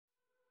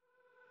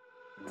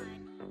Good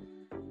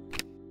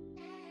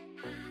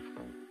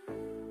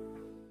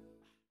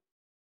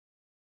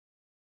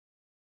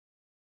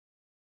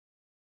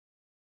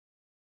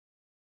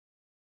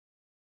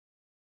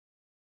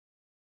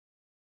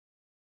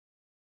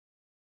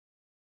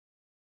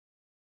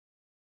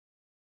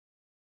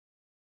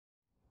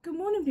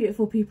morning,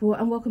 beautiful people,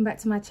 and welcome back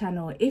to my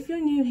channel. If you're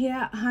new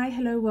here, hi,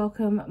 hello,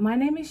 welcome. My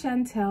name is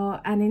Chantel,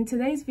 and in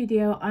today's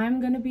video I'm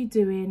going to be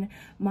doing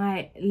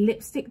my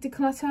lipstick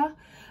declutter.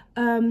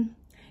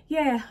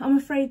 Yeah, I'm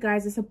afraid,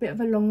 guys, it's a bit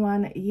of a long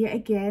one yet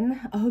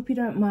again. I hope you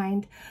don't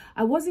mind.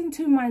 I was in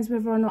two minds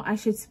whether or not I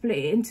should split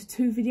it into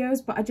two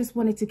videos, but I just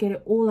wanted to get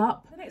it all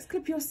up. The next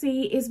clip you'll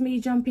see is me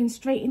jumping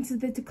straight into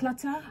the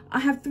declutter.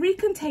 I have 3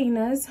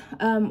 containers,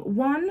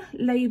 one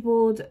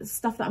labeled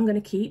stuff that I'm going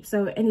to keep,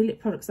 so any lip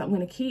products that I'm going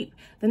to keep.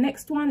 The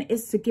next one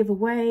is to give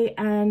away,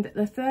 and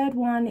the third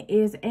one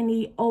is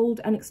any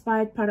old and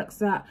expired products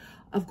that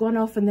have gone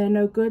off and they're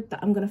no good that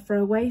I'm going to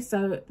throw away.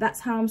 So that's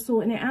how I'm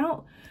sorting it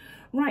out.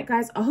 Right,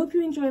 guys, I hope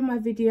you enjoy my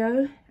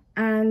video,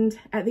 and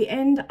at the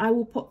end I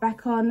will put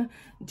back on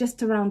just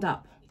to round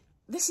up.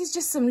 This is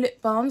just some lip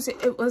balms.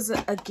 It was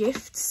a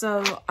gift,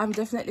 so I'm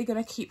definitely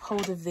going to keep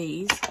hold of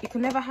these. You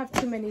can never have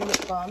too many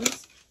lip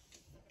balms.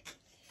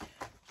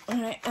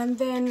 Alright, and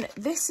then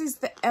this is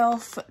the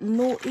e.l.f.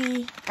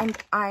 Naughty and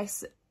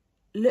Ice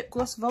Lip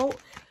Gloss Vault.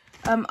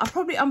 I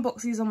probably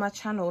unboxed these on my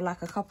channel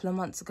like a couple of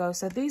months ago,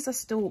 so these are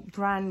still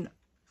brand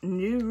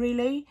new,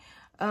 really.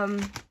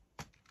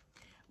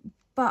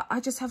 But I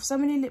just have so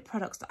many lip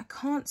products that I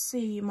can't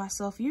see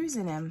myself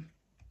using them.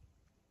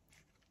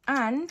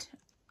 And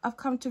I've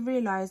come to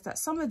realise that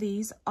some of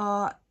these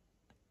are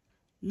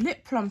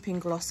lip plumping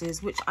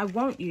glosses, which I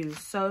won't use.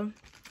 So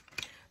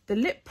the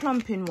lip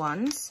plumping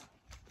ones,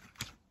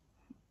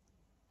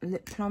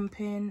 lip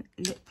plumping,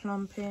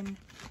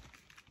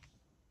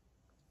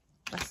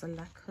 that's a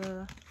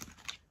lacquer.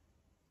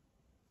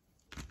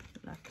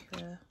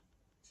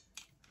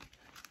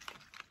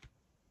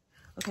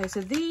 Okay,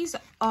 so these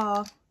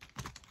are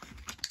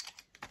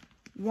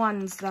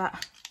ones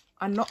that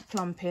are not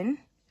plumping.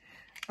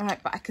 All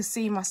right, but I can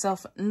see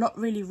myself not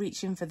really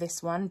reaching for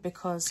this one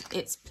because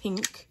it's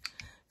pink.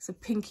 It's a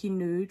pinky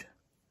nude,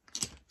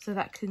 so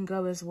that can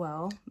go as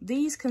well.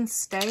 These can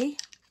stay,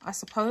 I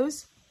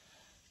suppose.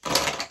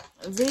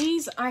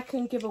 These I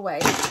can give away.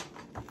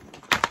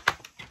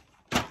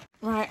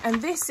 Right,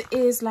 and this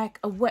is like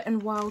a Wet n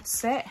Wild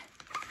set.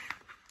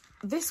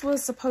 This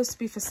was supposed to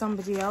be for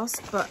somebody else,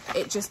 but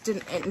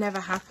it never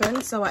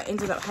happened, so I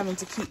ended up having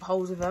to keep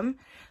hold of them.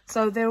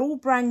 So they're all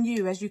brand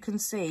new, as you can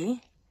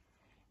see.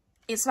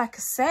 It's like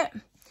a set.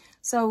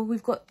 So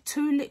we've got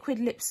 2 liquid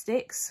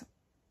lipsticks,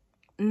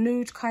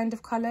 nude kind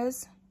of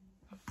colours.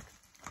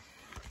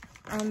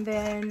 And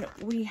then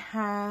we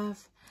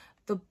have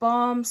the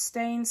balm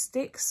stain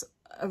sticks,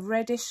 a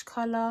reddish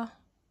colour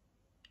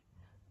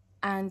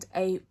and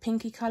a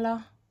pinky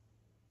colour.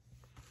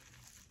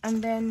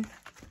 And then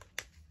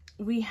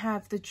we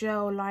have the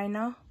gel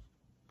liner.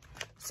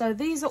 So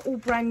these are all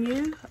brand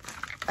new.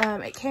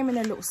 It came in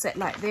a little set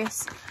like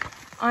this.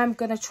 I'm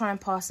gonna try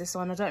and pass this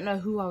on. I don't know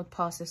who I would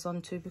pass this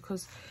on to,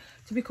 because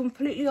to be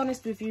completely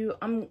honest with you,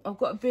 I've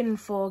got a bin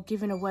for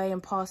giving away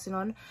and passing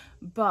on,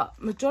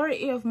 but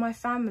majority of my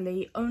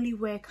family only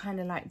wear kind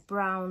of like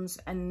browns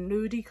and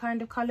nudie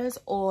kind of colors,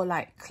 or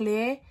like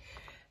clear.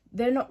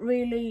 They're not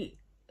really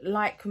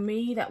like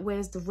me that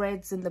wears the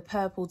reds and the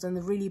purples and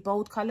the really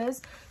bold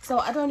colors, so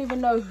I don't even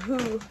know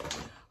who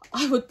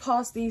I would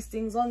pass these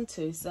things on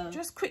to. So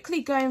just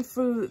quickly going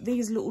through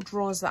these little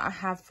drawers that I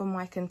have for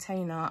my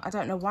container. I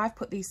don't know why I've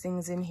put these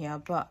things in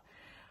here, but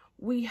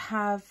we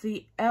have the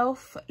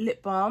e.l.f.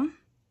 lip balm.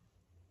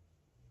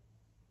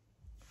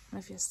 I don't know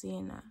if you're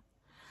seeing that.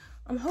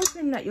 I'm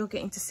hoping that you're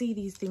getting to see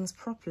these things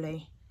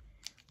properly.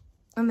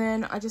 And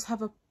then I just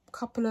have a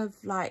couple of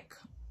like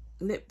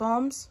lip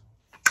balms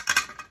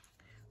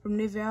from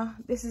Nivea.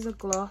 This is a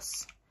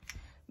gloss.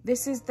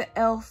 This is the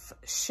e.l.f.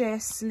 Sheer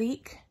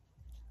Sleek.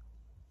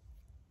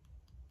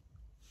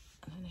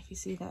 I don't know if you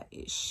see that.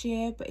 It's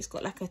sheer, but it's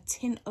got like a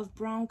tint of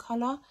brown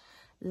colour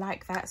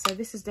like that. So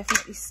this is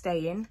definitely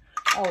staying.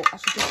 Oh, I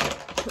should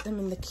just put them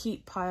in the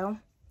keep pile.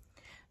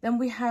 Then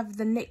we have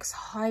the NYX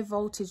High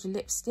Voltage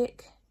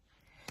Lipstick.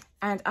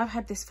 And I've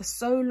had this for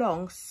so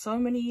long, so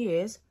many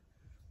years.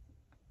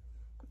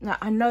 Now,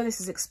 I know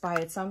this is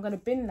expired, so I'm going to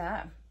bin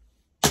that.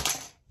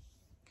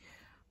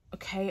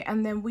 Okay,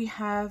 and then we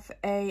have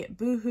a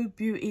Boohoo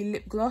Beauty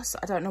lip gloss.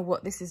 I don't know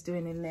what this is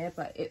doing in there,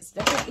 but it's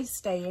definitely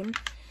staying.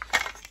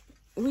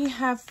 We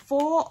have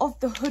 4 of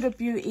the Huda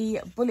Beauty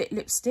bullet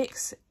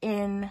lipsticks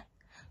in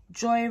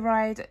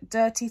Joyride,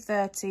 Dirty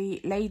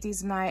 30,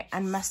 Ladies Night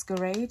and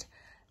Masquerade.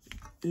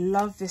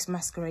 Love this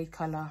masquerade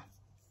colour.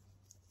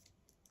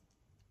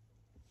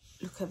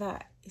 Look at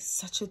that. It's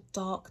such a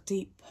dark,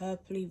 deep,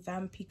 purpley,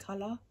 vampy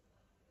colour.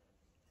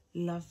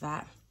 Love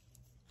that.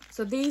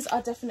 So these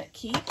are definite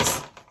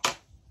keeps.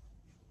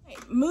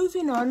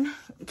 Moving on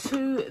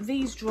to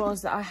these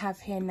drawers that I have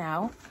here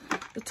now.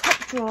 The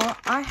top drawer,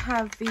 I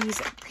have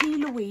these P.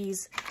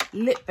 Louise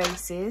lip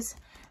bases.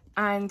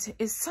 and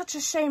it's such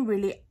a shame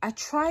really. I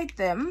tried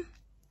them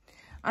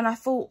and I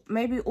thought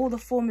maybe all the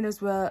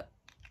formulas were,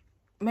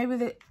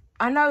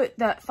 I know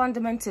that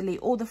fundamentally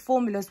all the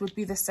formulas would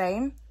be the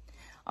same.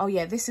 Oh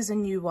yeah, this is a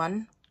new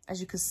one. As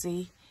you can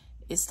see,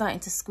 it's starting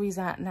to squeeze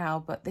out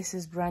now, but this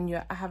is brand new.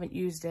 I haven't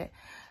used it.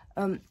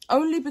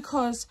 Only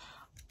because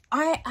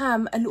I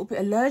am a little bit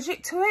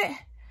allergic to it.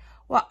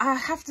 Well, I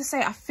have to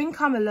say, I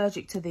think I'm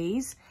allergic to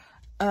these.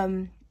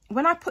 When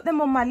I put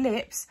them on my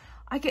lips,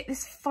 I get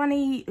this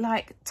funny,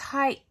 like,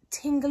 tight,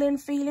 tingling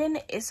feeling.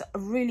 It's a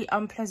really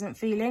unpleasant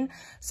feeling.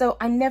 So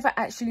I never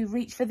actually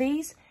reach for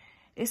these.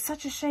 It's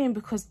such a shame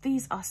because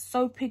these are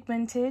so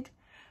pigmented.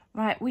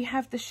 Right, we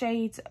have the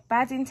shades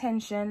Bad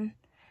Intention,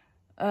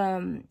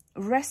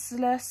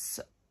 Restless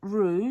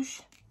Rouge,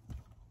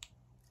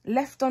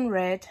 Left on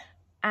Red,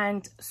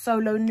 and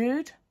Solo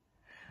Nude.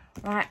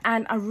 Right,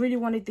 and I really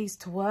wanted these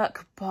to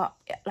work, but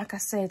like I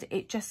said,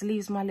 it just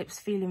leaves my lips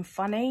feeling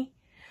funny.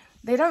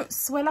 They don't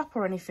swell up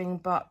or anything,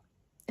 but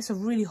it's a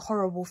really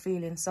horrible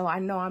feeling. So I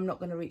know I'm not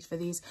going to reach for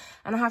these.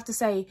 And I have to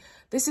say,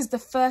 this is the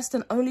first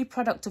and only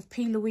product of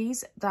P.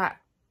 Louise that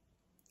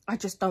I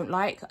just don't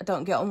like. I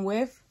don't get on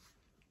with.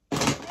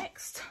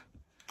 Next,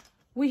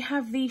 we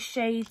have these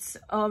shades.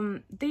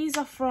 These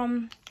are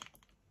from,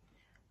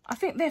 I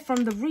think they're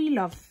from the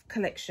Relove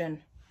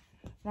collection.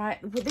 Right,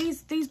 but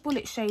these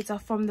bullet shades are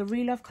from the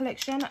Relove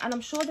collection, and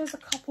I'm sure there's a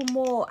couple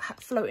more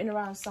floating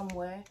around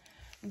somewhere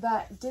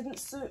that didn't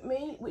suit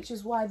me, which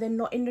is why they're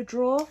not in the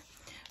drawer.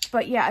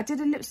 But yeah, I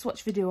did a lip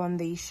swatch video on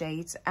these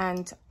shades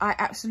and I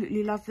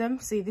absolutely love them.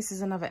 See, this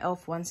is another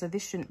e.l.f. one, so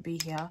this shouldn't be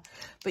here.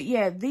 But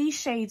yeah, these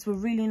shades were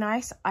really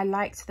nice. I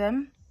liked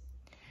them.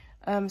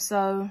 But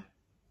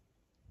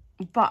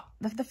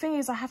the thing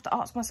is, I have to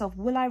ask myself,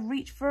 will I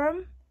reach for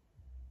them?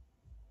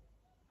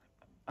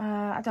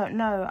 I don't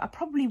know. I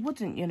probably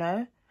wouldn't, you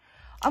know.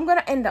 I'm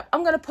going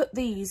to put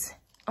these,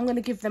 I'm going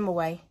to give them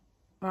away.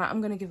 Right,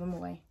 I'm going to give them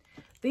away.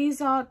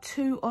 These are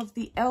two of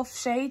the e.l.f.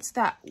 shades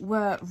that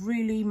were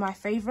really my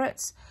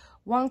favourites.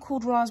 One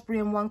called Raspberry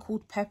and one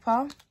called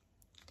Pepper.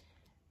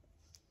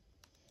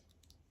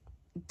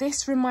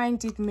 This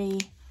reminded me,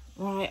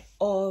 right,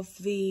 of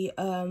the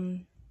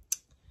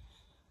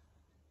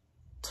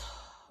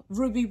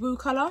Ruby Woo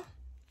colour.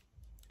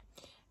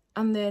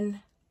 And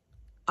then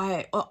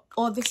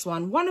or this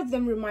one. One of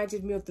them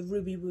reminded me of the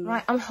Ruby Woo.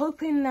 Right, I'm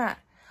hoping that,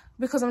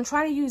 because I'm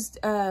trying to use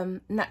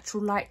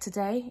natural light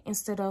today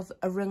instead of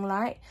a ring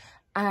light,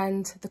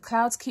 and the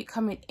clouds keep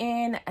coming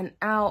in and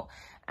out,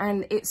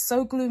 and it's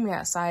so gloomy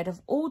outside.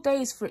 Of all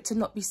days for it to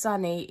not be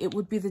sunny, it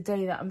would be the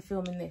day that I'm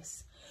filming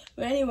this.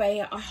 But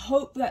anyway, I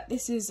hope that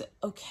this is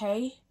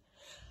okay.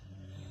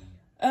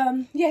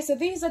 Yeah, so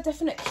these are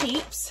definite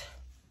keeps.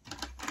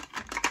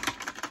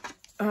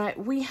 All right,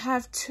 we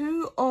have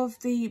two of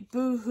the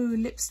Boohoo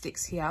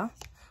lipsticks here,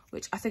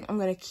 which I think I'm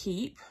going to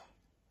keep.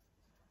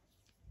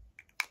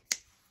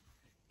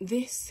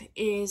 This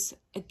is,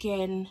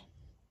 again,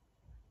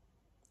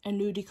 a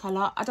nudie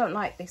colour. I don't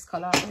like this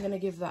colour. I'm going to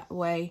give that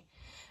away.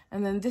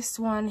 And then this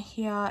one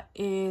here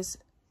is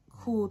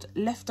called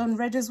Left on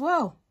Red as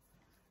well.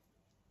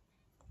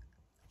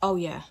 Oh,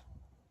 yeah.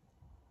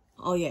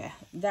 Oh, yeah.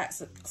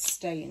 That's a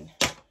stain.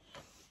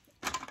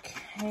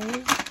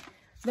 Okay.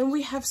 Then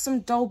we have some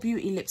Doll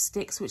Beauty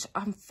lipsticks, which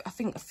I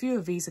think a few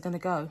of these are going to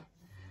go.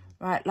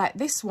 Right, like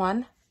this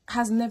one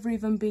has never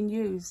even been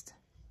used.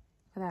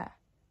 Look at that.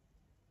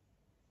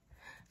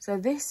 So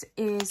this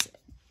is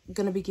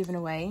going to be given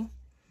away.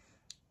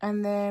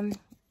 And then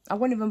I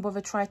won't even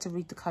bother try to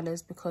read the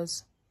colours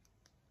because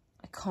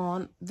I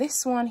can't.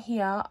 This one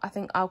here, I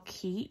think I'll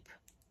keep.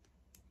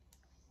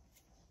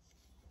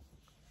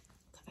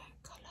 Look at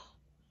that colour.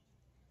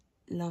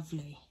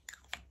 Lovely.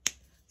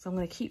 So I'm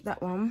going to keep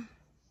that one.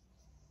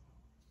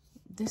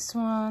 This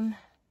one,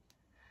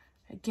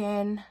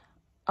 again,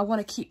 I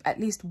want to keep at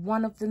least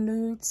one of the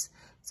nudes.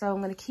 So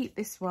I'm going to keep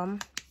this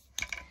one.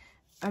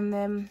 And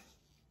then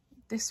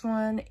this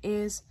one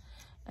is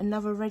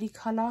another reddy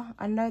colour.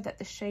 I know that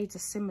the shades are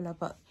similar,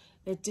 but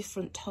they're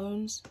different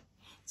tones.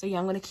 So yeah,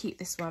 I'm going to keep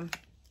this one.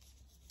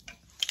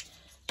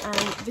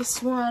 And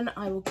this one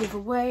I will give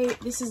away.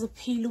 This is a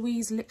P.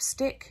 Louise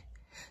lipstick.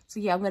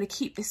 So yeah, I'm going to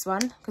keep this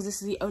one because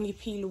this is the only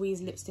P.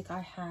 Louise lipstick I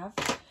have.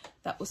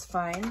 That was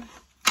fine.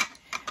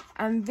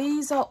 And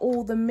these are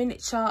all the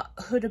miniature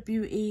Huda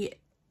Beauty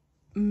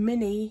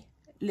mini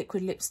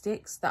liquid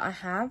lipsticks that I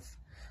have.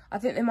 I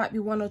think there might be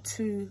one or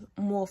two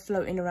more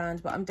floating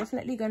around, but I'm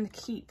definitely going to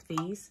keep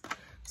these.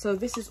 So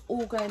this is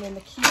all going in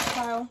the keep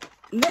pile.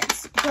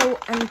 Let's go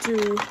and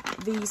do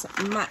these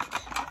MAC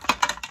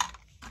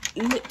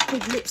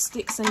liquid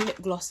lipsticks and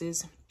lip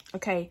glosses.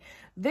 Okay,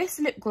 this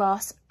lip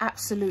gloss,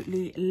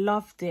 absolutely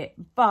loved it.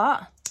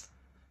 But,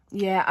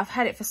 yeah, I've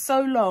had it for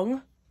so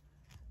long.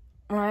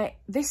 Right,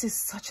 this is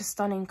such a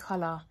stunning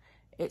colour.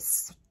 It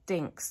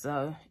stinks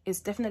though. It's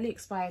definitely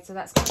expired, so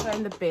that's going to go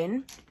in the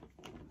bin.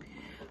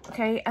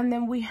 Okay, and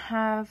then we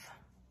have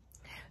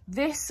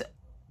this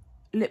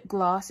lip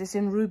gloss. It's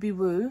in Ruby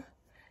Woo.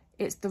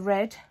 It's the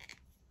red.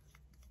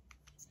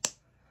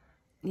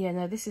 Yeah,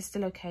 no, this is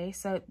still okay.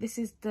 So this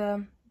is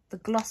the the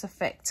gloss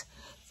effect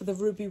for the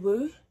Ruby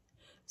Woo.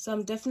 So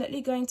I'm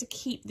definitely going to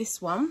keep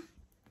this one.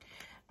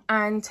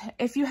 And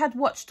if you had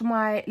watched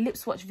my lip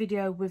swatch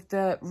video with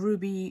the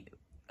Ruby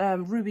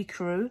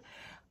Crew,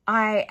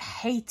 I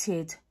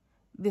hated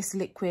this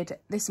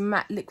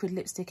matte liquid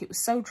lipstick. It was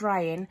so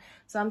drying.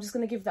 So I'm just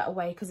going to give that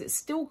away because it's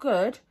still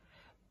good,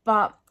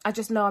 but I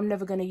just know I'm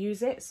never going to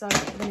use it. So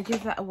I'm going to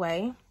give that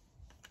away.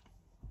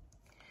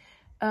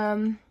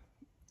 Then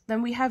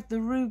we have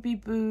the Ruby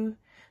Boo.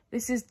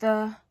 This is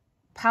the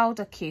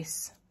Powder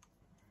Kiss.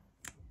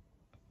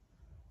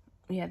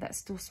 Yeah, that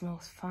still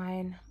smells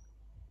fine.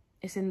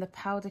 It's in the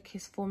Powder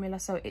Kiss formula,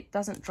 so it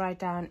doesn't dry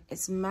down.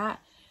 It's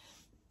matte.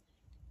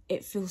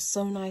 It feels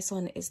so nice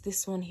on. It's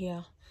this one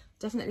here.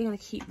 Definitely going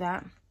to keep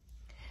that.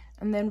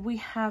 And then we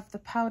have the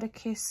Powder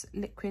Kiss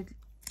liquid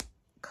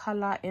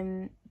colour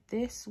in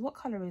this. What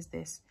colour is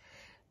this?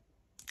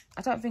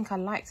 I don't think I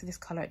liked this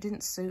colour. It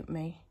didn't suit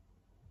me.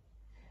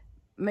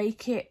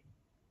 Make It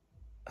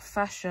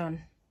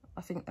Fashion.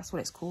 I think that's what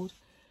it's called.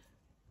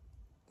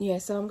 Yeah,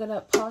 so I'm going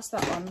to pass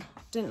that on.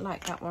 Didn't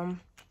like that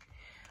one.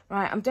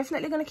 Right, I'm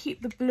definitely going to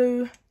keep the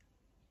blue,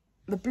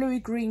 the bluey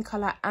green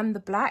colour and the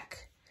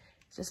black.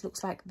 It just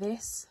looks like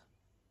this.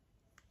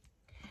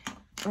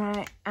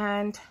 Right,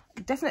 and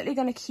definitely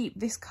going to keep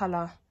this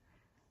colour.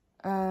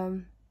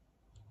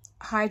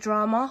 High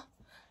Drama.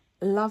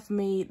 Love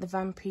me the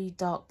Vampy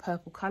dark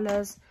purple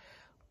colours.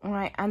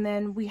 Right, and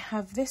then we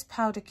have this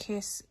Powder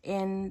Kiss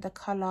in the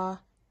colour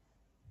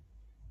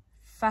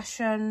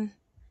Fashion.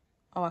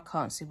 Oh, I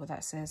can't see what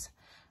that says.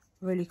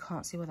 Really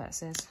can't see what that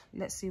says.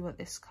 Let's see what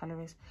this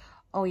colour is.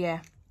 Oh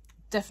yeah,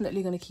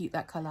 definitely going to keep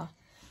that colour.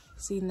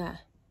 Seen that.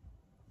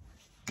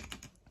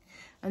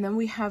 And then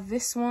we have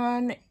this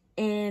one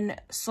in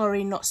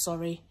Sorry Not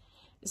Sorry.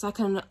 It's like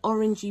an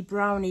orangey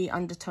browny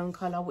undertone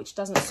colour, which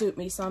doesn't suit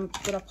me, so I'm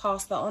going to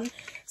pass that on.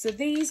 So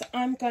these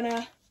I'm going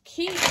to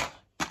keep.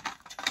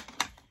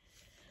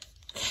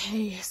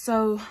 Okay,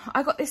 so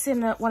I got this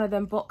in one of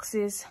them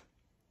boxes.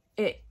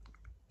 It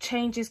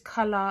changes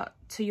colour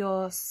to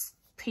your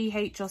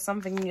pH or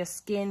something in your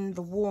skin,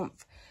 the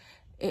warmth.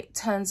 It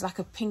turns like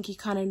a pinky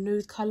kind of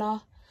nude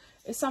colour.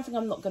 It's something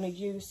I'm not going to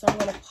use, so I'm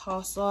going to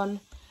pass on.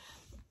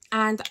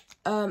 And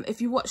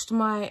if you watched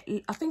my,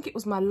 I think it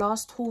was my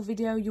last haul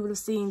video, you would have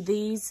seen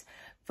these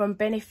from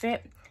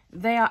Benefit.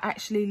 They are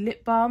actually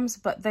lip balms,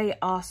 but they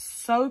are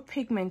so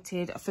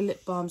pigmented for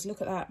lip balms.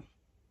 Look at that.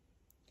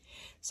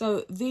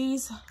 So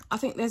these, I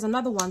think there's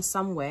another one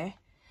somewhere.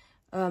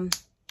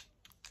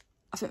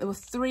 I think there were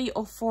 3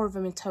 or 4 of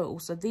them in total.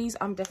 So these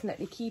I'm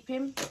definitely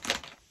keeping.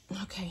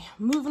 Okay,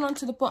 moving on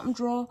to the bottom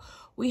drawer.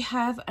 We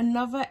have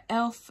another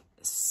e.l.f.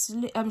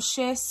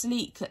 Sheer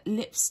Sleek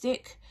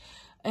lipstick.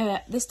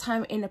 This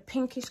time in a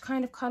pinkish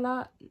kind of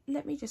colour.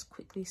 Let me just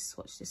quickly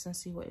swatch this and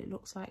see what it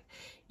looks like.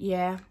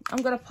 Yeah,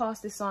 I'm going to pass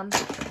this on.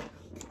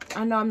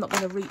 I know I'm not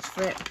going to reach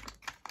for it.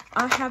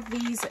 I have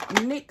these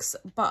NYX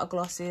butter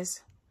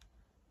glosses.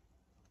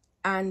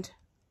 And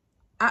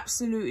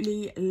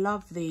absolutely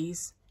love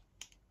these.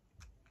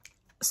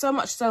 So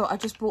much so, I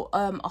just bought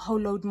a whole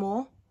load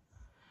more.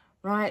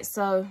 Right,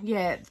 so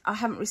yeah, I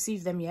haven't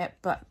received them yet.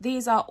 But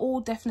these are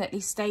all definitely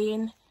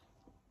staying.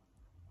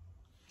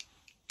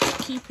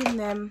 Keeping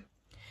them.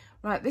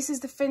 Right, this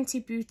is the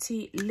Fenty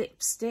Beauty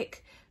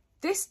lipstick.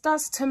 This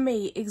does to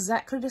me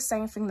exactly the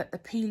same thing that the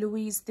P.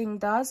 Louise thing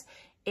does.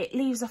 It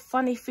leaves a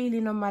funny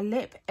feeling on my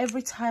lip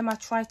every time I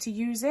try to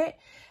use it.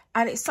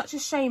 And it's such a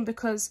shame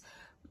because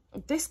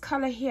this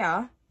colour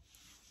here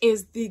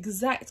is the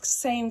exact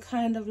same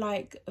kind of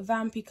like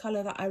vampy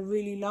colour that I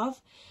really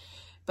love.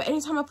 But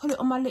anytime I put it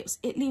on my lips,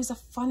 it leaves a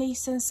funny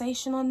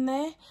sensation on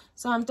there.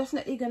 So I'm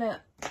definitely going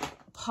to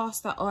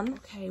pass that on.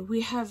 Okay,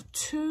 we have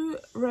 2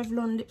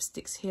 Revlon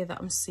lipsticks here that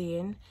I'm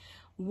seeing.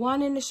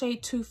 One in the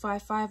shade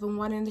 255 and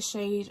one in the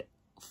shade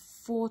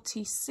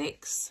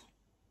 46.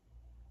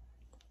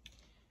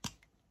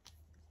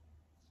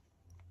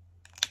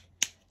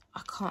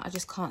 I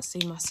just can't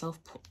see myself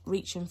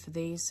reaching for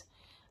these.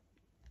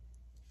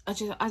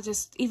 I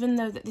just, even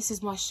though that this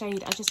is my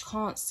shade, I just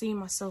can't see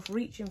myself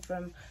reaching for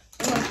them.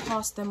 I'm going to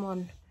pass them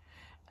on.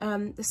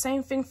 The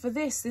same thing for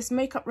this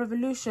Makeup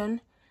Revolution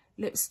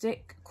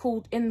lipstick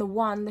called In The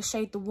One, the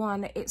shade The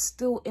One. It's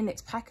still in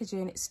its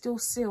packaging. It's still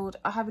sealed.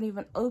 I haven't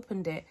even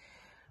opened it.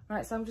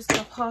 Right, so I'm just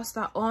going to pass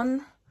that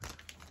on.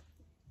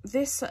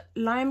 This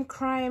Lime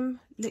Crime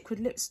liquid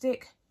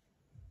lipstick.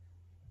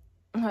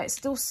 Right, it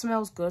still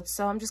smells good,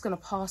 so I'm just going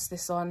to pass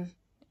this on.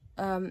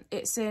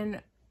 It's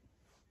in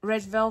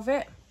Red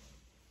Velvet.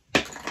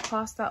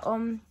 Pass that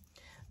on.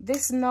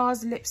 This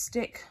NARS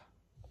lipstick.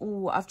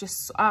 Oh,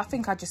 I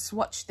think I just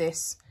swatched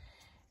this.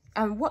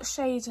 And what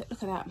shade?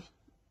 Look at that.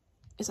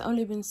 It's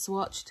only been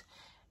swatched.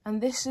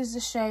 And this is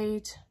the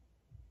shade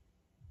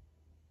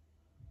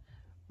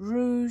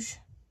Rouge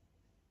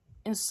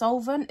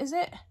Insolvent, is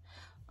it?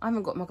 I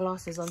haven't got my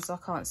glasses on, so I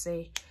can't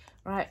see.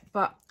 Right,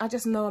 but I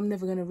just know I'm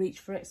never going to reach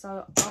for it,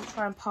 so I'll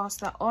try and pass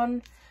that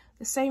on.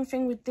 The same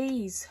thing with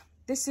these.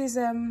 This is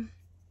I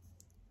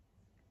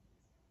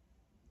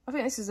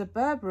think this is a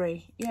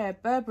Burberry. Yeah,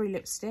 Burberry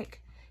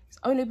lipstick It's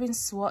only been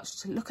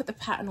swatched. Look at the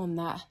pattern on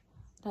that.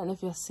 I don't know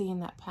if you're seeing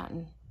that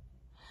pattern.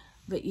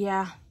 But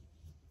yeah.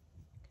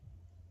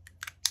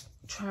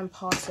 Try and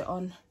pass it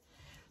on.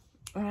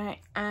 Right,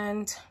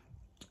 and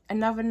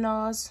another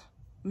NARS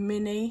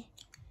mini.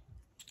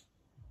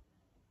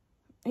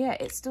 Yeah,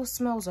 it still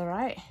smells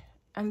alright.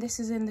 And this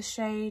is in the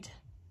shade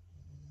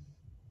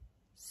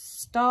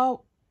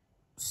Star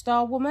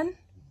Woman.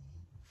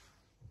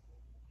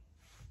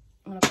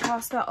 I'm gonna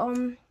pass that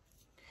on.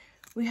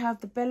 We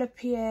have the Bella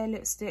Pierre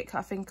lipstick.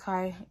 I think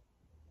I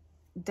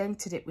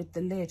dented it with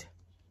the lid.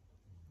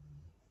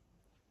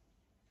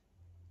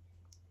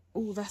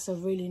 Oh, that's a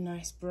really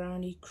nice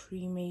brownie,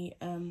 creamy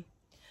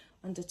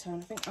undertone.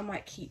 I think I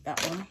might keep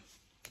that one.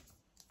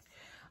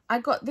 I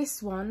got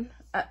this one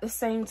at the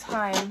same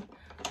time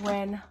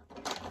when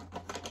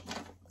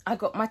I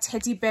got my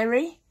Teddy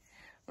Berry,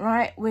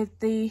 right, with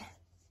the,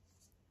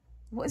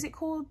 what is it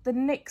called? The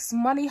NYX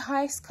Money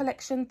Heist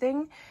collection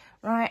thing,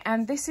 right?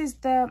 And this is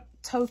the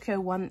Tokyo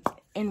one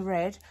in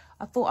red.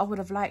 I thought I would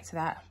have liked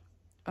that,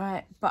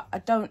 right? But I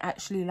don't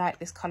actually like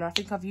this colour. I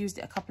think I've used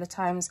it a couple of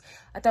times.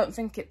 I don't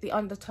think the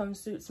undertone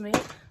suits me.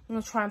 I'm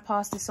going to try and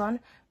pass this on.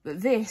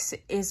 But this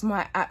is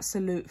my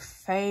absolute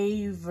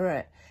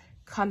favourite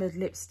coloured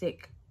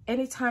lipstick.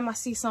 Anytime I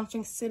see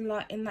something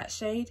similar in that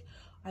shade,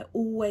 I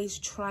always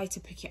try to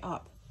pick it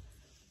up.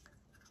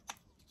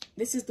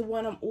 This is the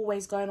one I'm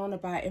always going on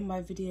about in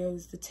my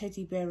videos, the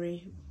Teddy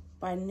Berry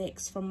by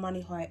NYX from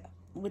Money Heist,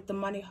 with the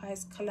Money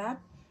Heist collab.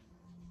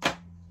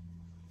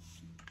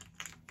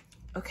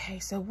 Okay,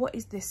 so what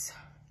is this?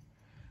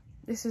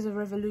 This is a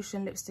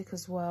Revolution lipstick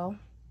as well.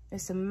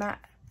 It's a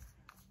matte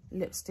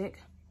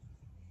lipstick.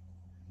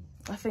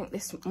 I think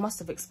this must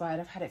have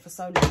expired. I've had it for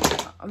so long.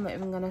 I'm not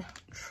even gonna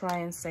try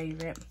and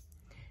save it.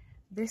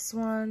 This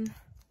one,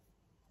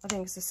 I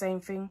think it's the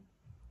same thing.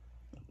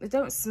 They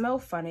don't smell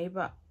funny,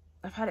 but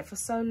I've had it for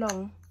so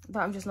long that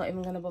I'm just not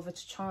even gonna bother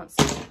to chance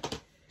it.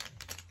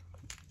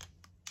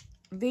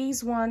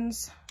 These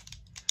ones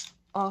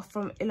are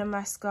from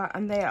Illamasqua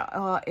and they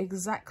are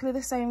exactly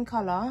the same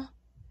colour.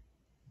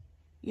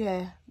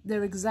 Yeah,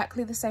 they're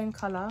exactly the same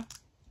colour.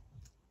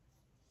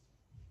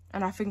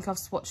 And I think I've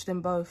swatched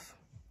them both.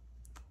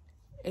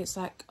 It's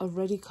like a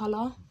reddy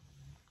colour.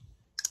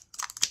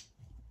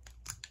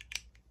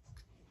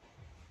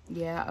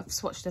 Yeah, I've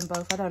swatched them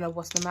both. I don't know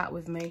what's the matter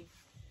with me.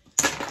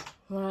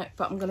 Right,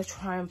 but I'm going to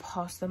try and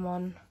pass them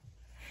on.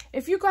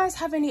 If you guys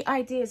have any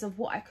ideas of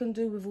what I can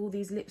do with all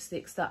these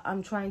lipsticks that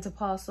I'm trying to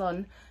pass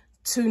on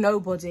to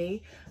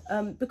nobody,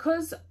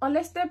 because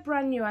unless they're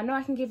brand new, I know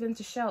I can give them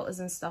to shelters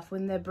and stuff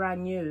when they're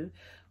brand new,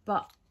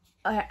 but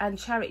and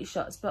charity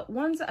shots, but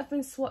ones that have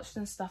been swatched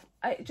and stuff,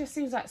 it just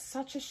seems like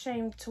such a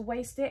shame to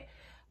waste it.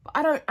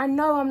 But I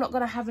know I'm not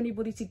going to have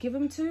anybody to give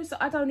them to, so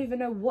I don't even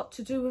know what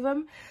to do with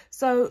them.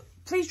 So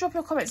please drop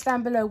your comments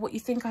down below what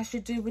you think I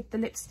should do with the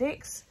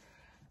lipsticks.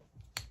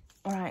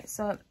 All right,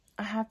 so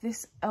I have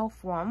this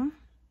e.l.f. one.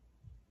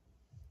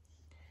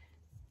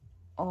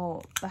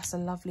 Oh, that's a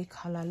lovely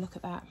colour. Look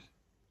at that.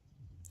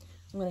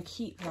 I'm going to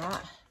keep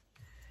that.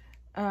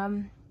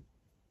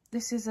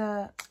 This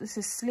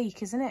is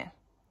sleek, isn't it?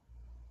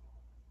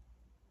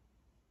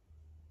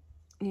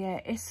 Yeah,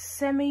 it's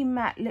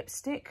semi-matte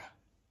lipstick.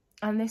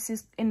 And this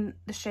is in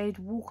the shade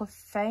Walk of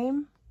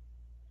Fame.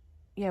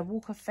 Yeah,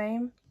 Walk of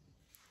Fame.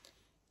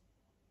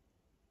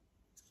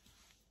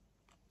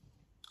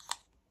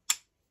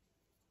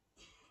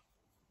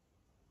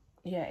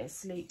 Yeah, it's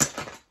sleek.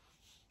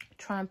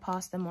 Try and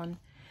pass them on.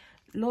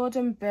 Lord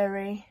and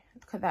Berry.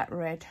 Look at that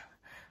red.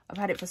 I've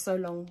had it for so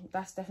long.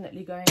 That's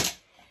definitely going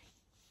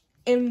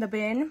in the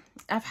bin.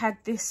 I've had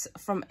this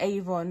from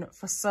Avon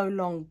for so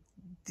long.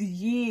 The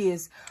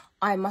years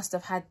I must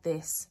have had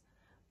this,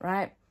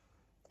 right?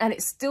 And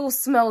it still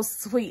smells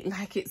sweet,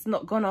 like it's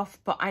not gone off,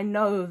 but I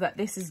know that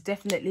this is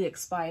definitely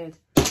expired.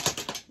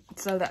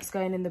 So that's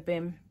going in the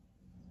bin.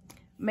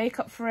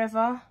 Makeup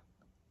Forever.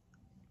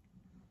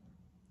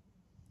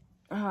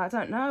 Oh, I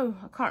don't know.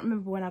 I can't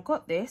remember when I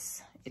got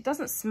this. It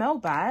doesn't smell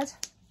bad.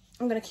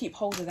 I'm going to keep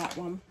hold of that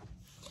one.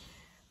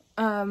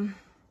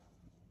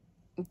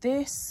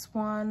 This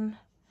one,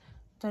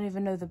 don't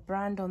even know the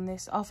brand on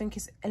this. I think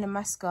it's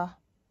Illamasqua.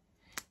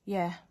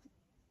 Yeah.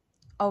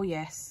 Oh,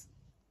 yes.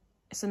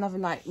 It's another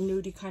like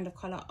nudie kind of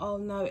colour. Oh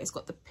no, it's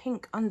got the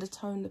pink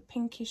undertone, the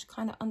pinkish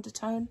kind of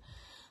undertone.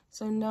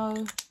 So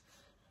no.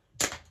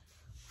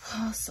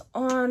 Pass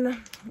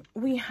on.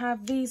 We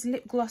have these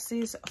lip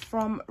glosses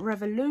from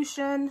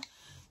Revolution.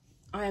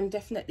 I am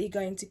definitely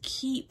going to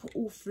keep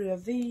all three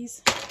of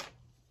these.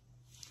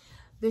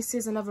 This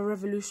is another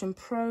Revolution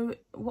Pro.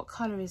 What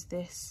colour is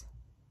this?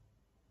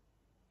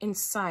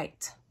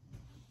 Insight.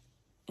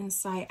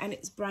 Insight, and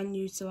it's brand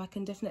new, so I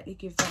can definitely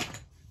give that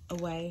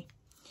away.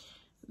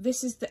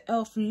 This is the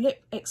e.l.f.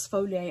 lip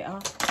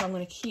exfoliator, so I'm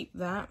going to keep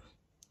that.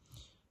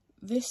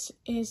 This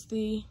is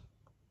the,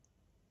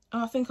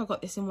 oh, I think I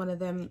got this in one of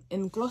them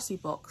in glossy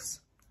box.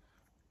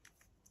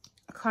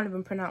 I can't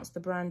even pronounce the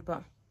brand,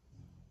 but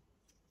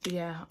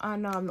yeah, I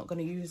know I'm not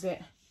going to use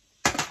it.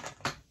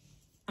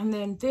 And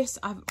then this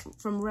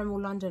from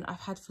Rimmel London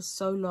I've had for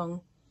so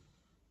long.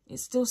 It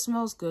still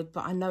smells good,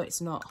 but I know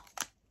it's not.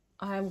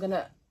 I am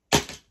gonna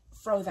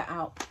throw that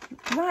out.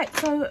 Right,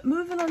 so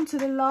moving on to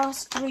the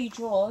last 3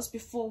 drawers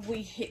before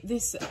we hit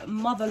this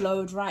mother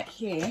load right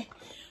here.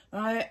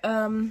 Right,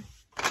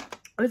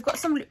 we've got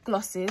some lip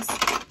glosses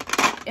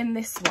in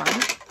this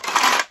one.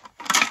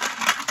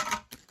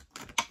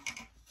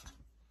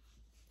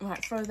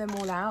 Right, throw them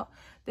all out.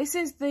 This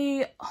is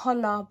the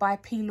Holla by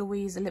P.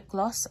 Louise lip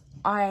gloss.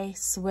 I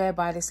swear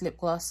by this lip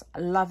gloss. I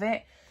love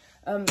it.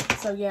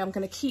 So yeah, I'm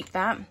going to keep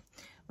that.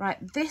 Right,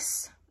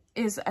 this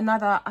is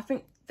another, I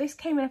think this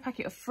came in a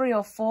packet of 3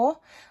 or 4.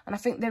 And I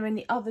think they're in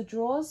the other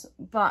drawers.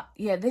 But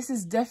yeah, this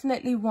is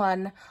definitely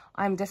one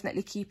I'm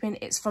definitely keeping.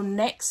 It's from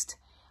Next.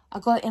 I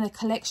got it in a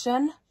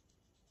collection.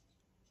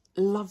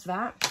 Love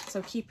that.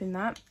 So keeping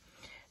that.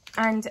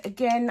 And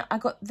again, I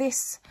got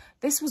this.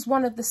 This was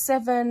one of the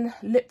 7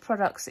 lip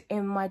products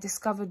in my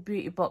Discovered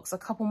Beauty box a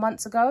couple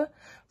months ago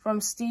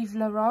from Steve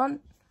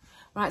Laurent.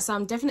 Right, so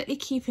I'm definitely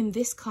keeping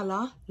this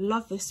colour.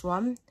 Love this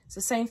one. It's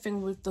the same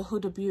thing with the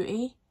Huda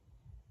Beauty.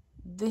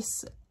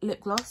 This lip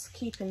gloss,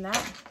 keeping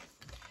that.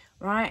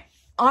 Right,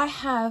 I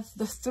have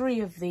the 3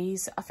 of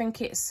these. I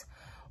think it's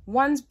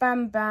one's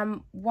Bam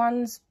Bam,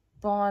 one's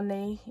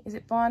Barney. Is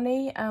it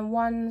Barney? And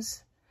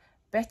one's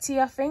Betty,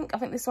 I think. I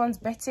think this one's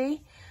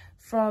Betty,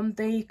 from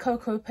the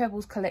Cocoa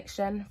Pebbles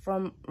collection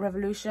from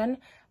Revolution.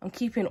 I'm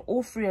keeping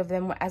all 3 of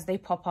them as they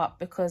pop up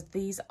because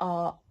these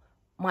are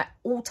my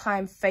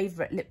all-time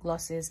favorite lip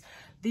glosses.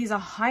 These are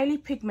highly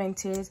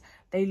pigmented.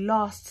 They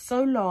last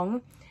so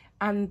long.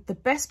 And the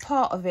best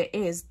part of it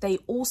is they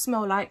all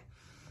smell like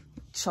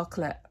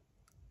chocolate.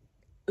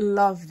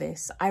 Love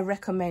this. I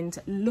recommend.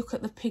 Look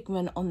at the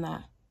pigment on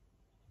that.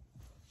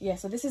 Yeah,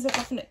 so this is a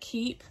definite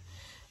keep.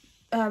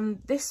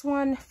 This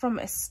one from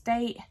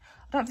Estate.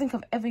 I don't think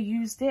I've ever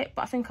used it,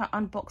 but I think I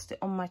unboxed it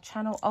on my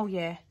channel. Oh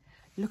yeah,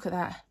 look at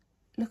that.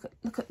 Look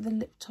at the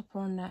lip topper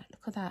on that.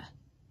 Look at that.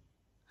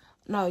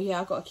 No, yeah,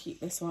 I've got to keep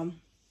this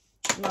one.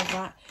 Love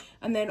that.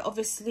 And then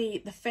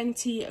obviously the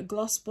Fenty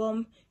Gloss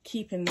Bomb,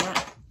 keeping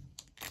that.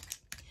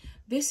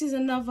 This is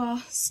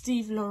another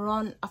Steve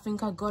Laurent. I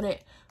think I got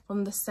it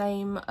from the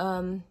same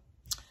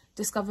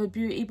Discovered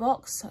Beauty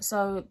box.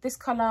 So this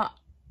colour,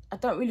 I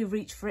don't really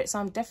reach for it, so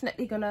I'm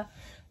definitely gonna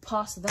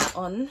pass that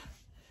on.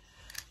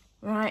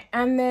 Right,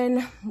 and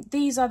then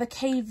these are the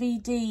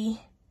KVD.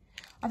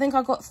 I think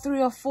I got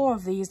 3 or 4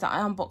 of these that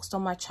I unboxed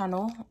on my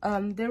channel.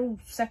 They're all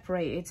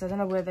separated, so I don't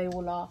know where they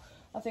all are.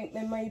 I think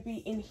they may be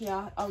in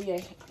here. Oh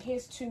yeah,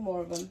 here's 2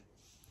 more of them.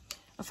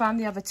 I found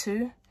the other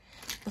 2.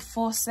 The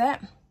 4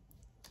 set.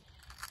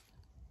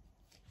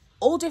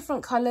 All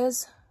different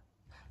colours,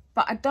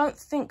 but I don't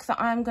think that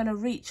I'm going to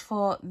reach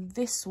for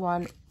this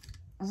one,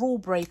 Rule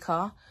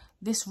Breaker,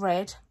 this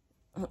red,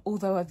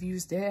 although I've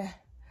used it.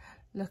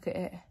 Look at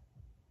it.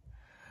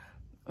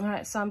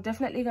 Alright, so I'm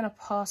definitely going to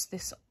pass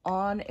this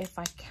on if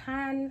I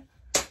can.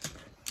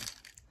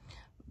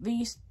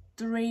 These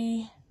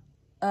 3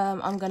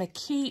 I'm going to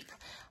keep.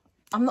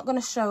 I'm not going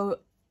to show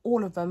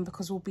all of them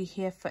because we'll be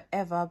here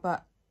forever,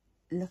 but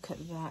look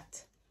at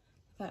that.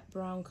 That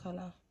brown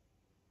colour.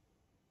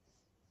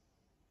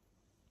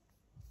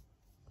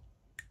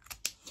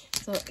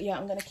 So yeah,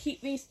 I'm going to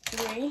keep these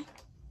 3.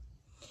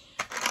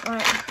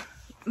 Right,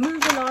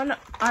 moving on.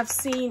 I've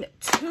seen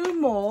 2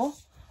 more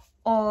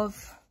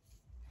of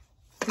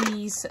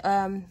these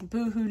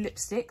Boohoo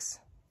lipsticks.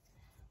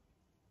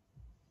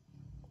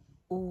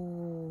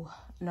 Oh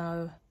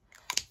no.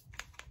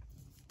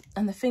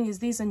 And the thing is,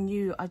 these are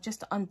new. I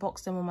just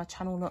unboxed them on my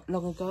channel not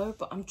long ago,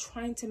 but I'm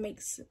trying to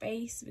make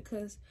space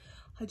because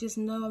I just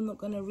know I'm not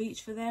going to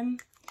reach for them.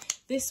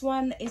 This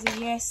one is a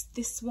yes.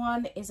 This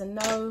one is a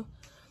no.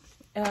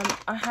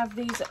 I have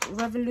these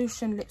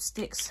Revolution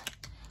lipsticks,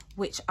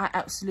 which I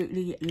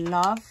absolutely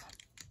love.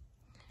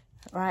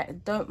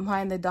 Right, don't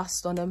mind the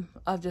dust on them.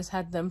 I've just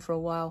had them for a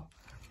while.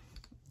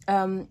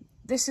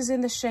 This is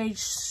in the shade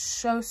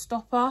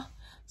Showstopper.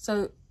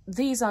 So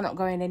these are not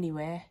going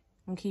anywhere.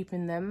 I'm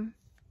keeping them.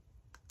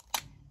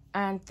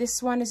 And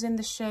this one is in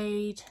the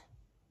shade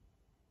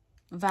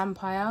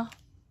Vampire.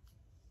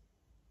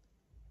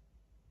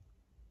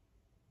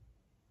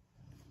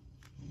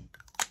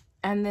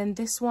 And then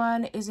this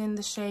one is in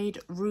the shade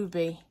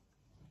Ruby.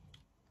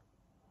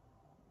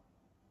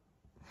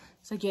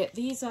 So yeah,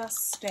 these are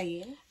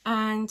staying.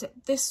 And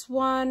this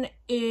one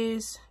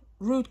is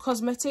Rude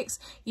Cosmetics.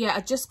 Yeah,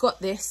 I just got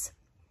this.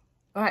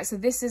 All right, so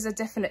this is a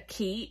definite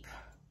keep.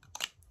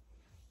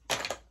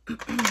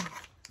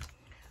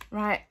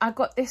 Right, I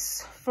got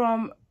this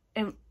from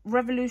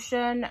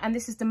Revolution, and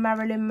this is the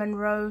Marilyn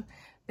Monroe.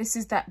 This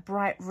is that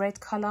bright red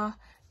colour.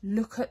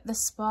 Look at the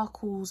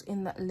sparkles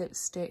in that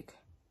lipstick.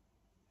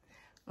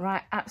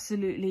 Right,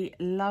 absolutely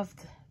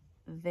loved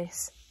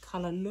this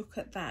colour. Look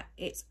at that.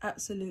 It's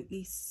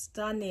absolutely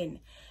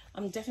stunning.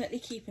 I'm definitely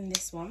keeping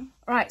this one.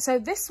 Right, so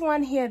this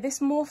one here, this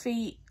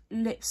Morphe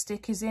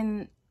lipstick is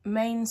in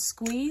Main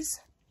Squeeze.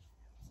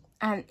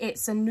 And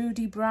it's a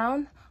nudie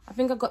brown. I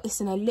think I got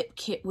this in a lip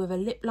kit with a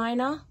lip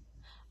liner.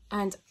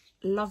 And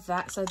love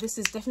that. So this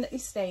is definitely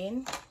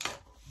staying.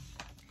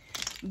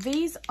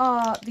 These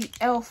are the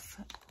e.l.f.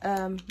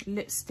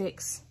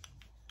 Lipsticks.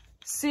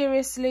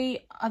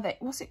 Seriously, are they,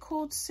 what's it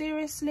called?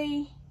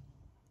 Seriously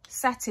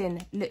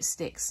Satin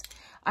Lipsticks.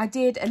 I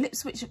did a lip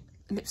swatch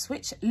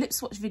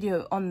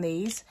video on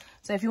these,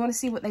 so if you want to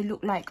see what they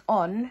look like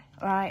on,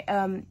 right,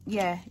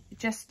 yeah,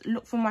 just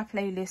look for my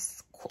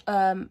playlist,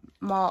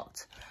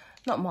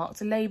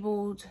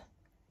 labeled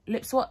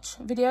lip swatch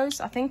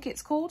videos, I think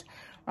it's called,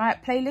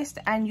 right, playlist,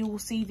 and you will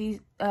see these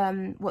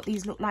what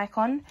these look like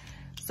on.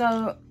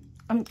 So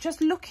I'm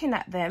just looking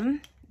at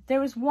them.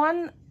 There is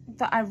one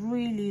that I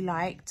really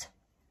liked.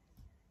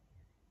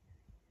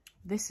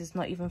 This is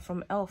not even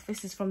from e.l.f.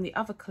 This is from the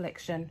other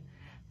collection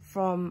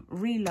from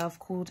Relove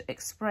called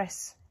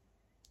Express,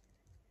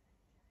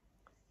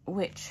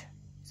 which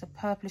is a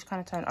purplish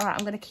kind of tone. All right,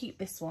 I'm going to keep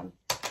this one.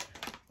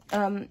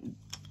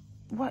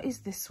 What is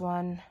this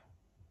one?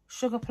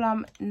 Sugar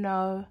Plum?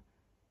 No.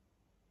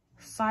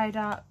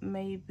 Cider?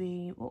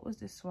 Maybe. What was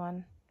this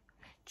one?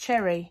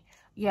 Cherry.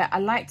 Yeah, I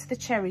liked the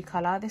cherry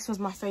colour. This was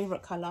my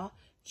favourite colour,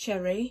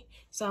 cherry.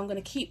 So I'm going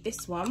to keep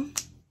this one.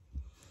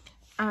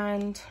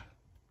 And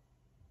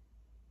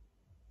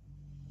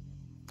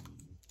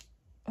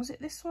was it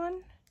this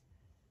one?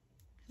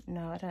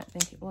 No, I don't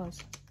think it was.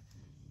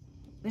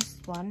 This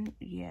one,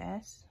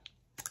 yes.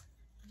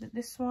 Was it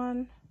this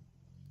one?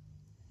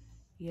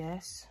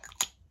 Yes.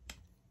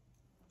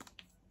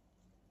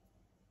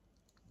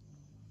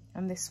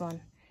 And this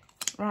one.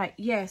 Right,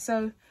 yeah,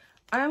 so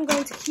I am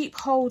going to keep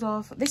hold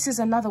of, this is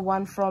another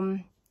one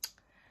from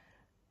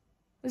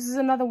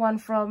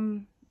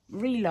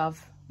Relove.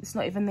 It's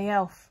not even the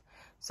e.l.f.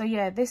 So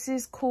yeah, this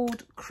is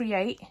called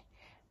Create,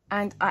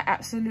 and I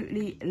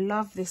absolutely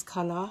love this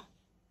colour.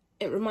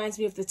 It reminds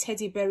me of the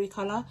teddy berry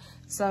colour,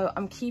 so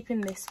I'm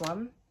keeping this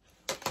one.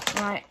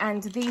 Right,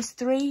 and these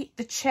three,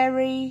 the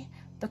cherry,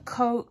 the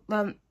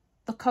cocoa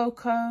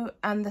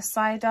and the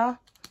cider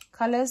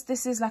colours.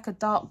 This is like a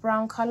dark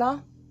brown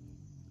colour.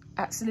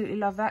 Absolutely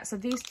love that. So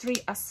these three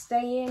are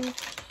staying.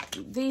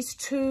 These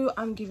two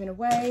I'm giving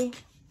away.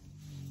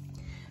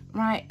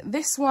 Right,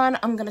 this one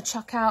I'm going to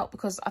chuck out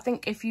because I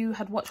think if you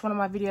had watched one of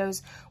my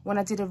videos when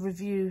I did a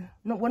review,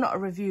 not a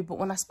review, but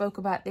when I spoke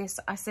about this,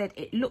 I said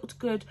it looked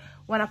good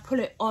when I put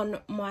it on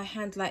my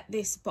hand like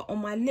this, but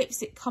on my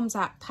lips it comes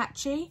out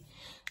patchy.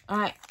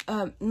 Right,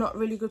 not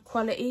really good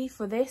quality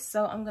for this,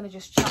 so I'm going to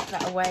just chuck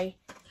that away.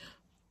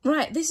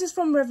 Right, this is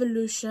from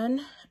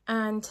Revolution,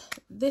 and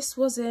this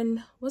was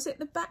in, was it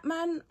the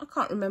Batman? I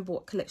can't remember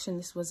what collection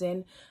this was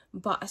in,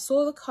 but I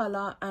saw the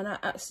colour and I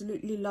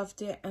absolutely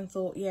loved it and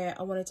thought, yeah,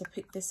 I wanted to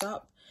pick this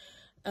up.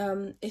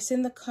 It's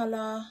in the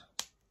colour,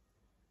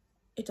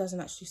 it doesn't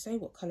actually say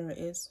what colour it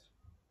is.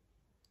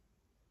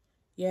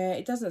 Yeah,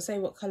 it doesn't say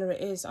what colour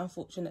it is,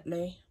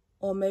 unfortunately.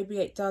 Or maybe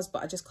it does,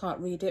 but I just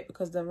can't read it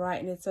because the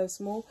writing is so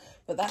small.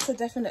 But that's a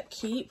definite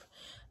keep.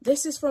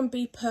 This is from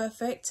Be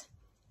Perfect.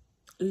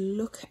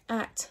 Look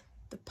at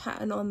the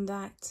pattern on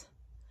that.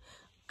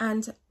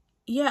 And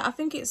yeah, I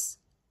think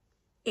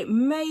it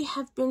may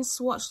have been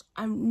swatched.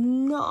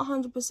 I'm not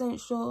 100%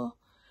 sure.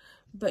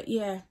 But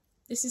yeah,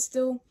 this is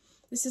still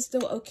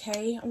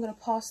okay. I'm going to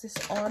pass this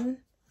on.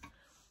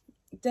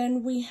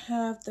 Then we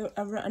have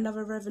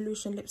another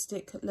Revolution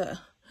lipstick. Look, you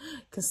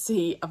can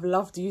see I've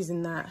loved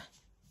using that.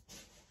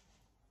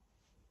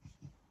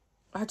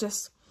 I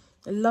just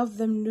love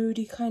them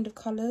nudie kind of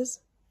colours.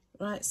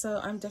 Right, so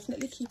I'm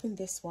definitely keeping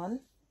this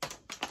one.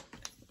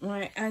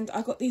 Right, and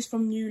I got these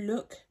from New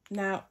Look.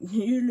 Now,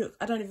 New Look,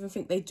 I don't even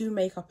think they do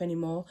makeup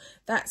anymore.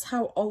 That's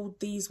how old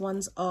these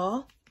ones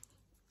are.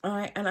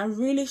 Right, and I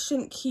really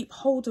shouldn't keep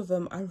hold of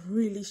them. I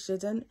really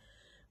shouldn't.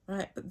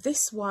 Right, but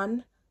this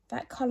one,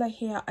 that colour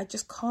here, I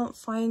just can't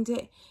find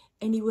it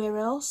anywhere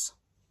else.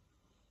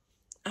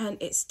 And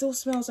it still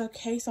smells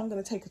okay, so I'm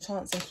going to take a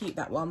chance and keep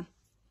that one.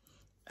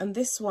 And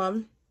this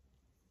one,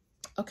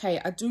 okay,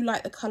 I do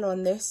like the colour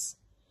on this.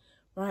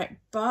 Right,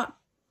 but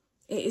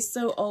it is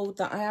so old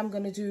that I am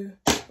going to do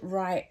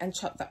right and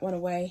chuck that one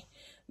away.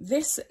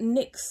 This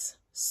NYX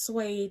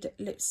Suede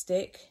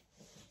lipstick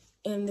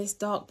in this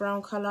dark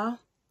brown colour.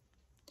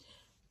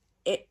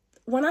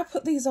 When I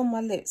put these on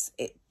my lips,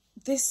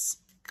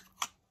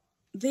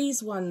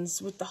 these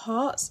ones with the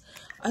hearts,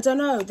 I don't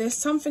know, there's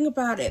something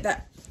about it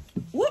that,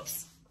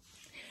 whoops,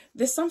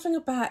 there's something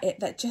about it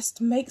that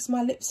just makes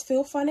my lips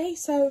feel funny.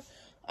 So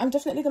I'm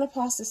definitely going to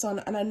pass this on,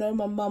 and I know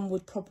my mum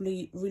would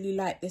probably really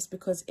like this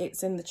because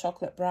it's in the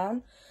chocolate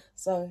brown.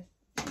 So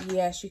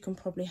yeah, she can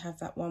probably have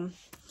that one.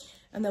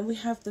 And then we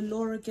have the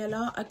Laura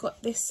Geller. I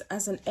got this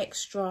as an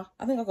extra.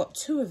 I think I got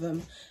two of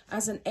them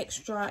as an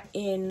extra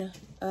in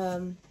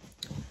the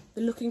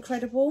Look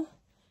Incredible.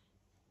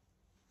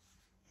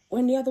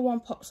 When the other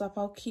one pops up,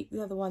 I'll keep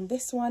the other one.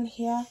 This one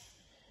here,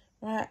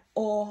 right?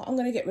 Or I'm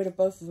going to get rid of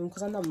both of them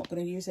because I know I'm not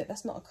going to use it.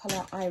 That's not a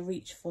colour I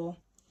reach for.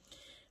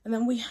 And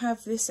then we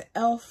have this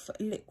e.l.f.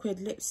 liquid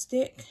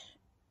lipstick.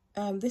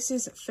 This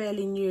is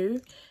fairly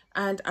new,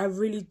 and I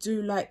really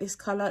do like this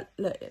colour.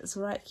 Look, it's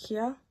right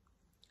here.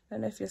 I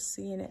don't know if you're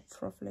seeing it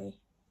properly.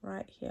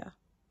 Right here.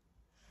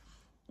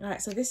 All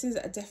right, so this is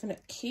a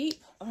definite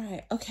keep. All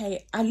right,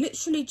 okay, I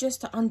literally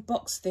just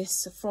unboxed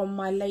this from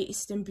my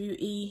Latest in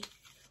Beauty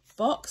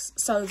box.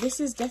 So this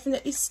is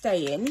definitely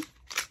staying.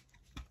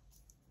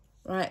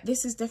 Right,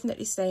 this is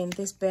definitely staying,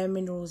 this Bare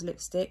Minerals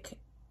lipstick.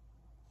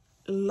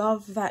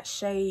 Love that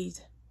shade.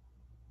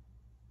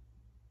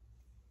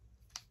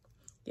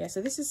 Yeah, so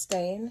this is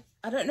staying.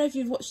 I don't know if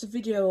you've watched the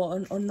video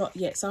or not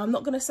yet, so I'm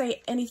not going to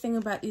say anything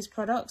about these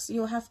products.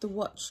 You'll have to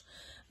watch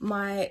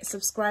my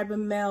subscriber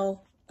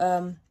mail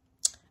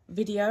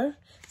video.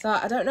 So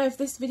I don't know if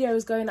this video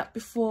is going up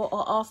before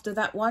or after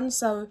that one.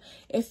 So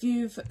if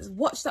you've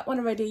watched that one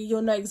already,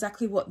 you'll know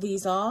exactly what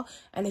these are.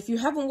 And if you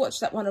haven't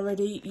watched that one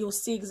already, you'll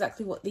see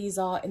exactly what these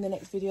are in the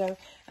next video.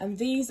 And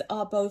these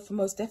are both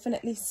most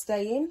definitely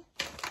staying.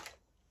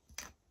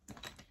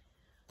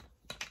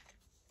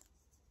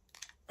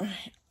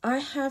 I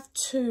have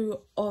two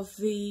of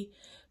the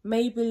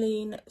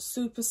Maybelline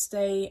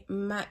Superstay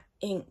Matte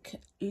Ink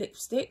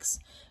lipsticks,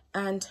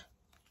 and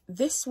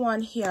this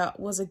one here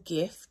was a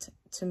gift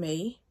to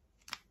me.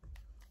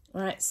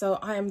 Right, so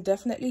I am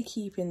definitely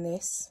keeping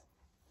this.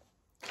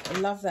 I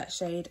love that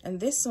shade. And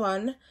this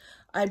one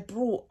I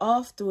brought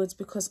afterwards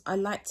because I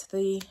liked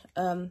the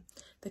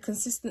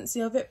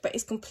consistency of it, but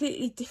it's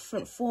completely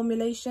different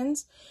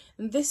formulations.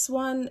 And this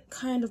one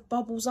kind of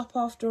bubbles up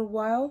after a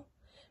while,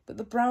 but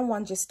the brown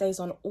one just stays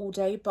on all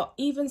day. But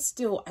even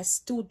still, I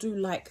still do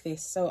like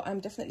this, so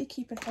I'm definitely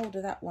keeping hold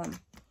of that one.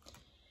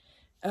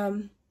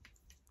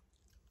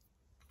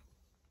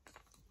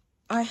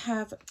 I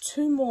have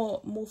two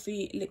more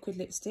Morphe liquid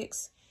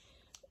lipsticks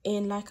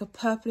in like a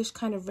purplish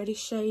kind of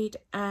reddish shade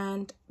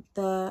and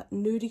the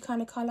nudie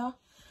kind of colour.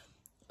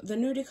 The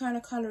nudie kind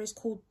of colour is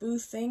called Boo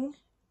Thing,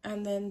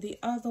 and then the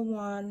other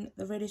one,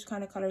 the reddish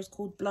kind of colour, is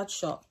called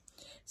Bloodshot.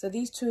 So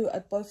these two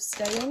are both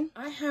staying.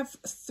 I have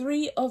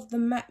three of the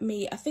Matte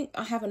Me. I think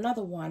I have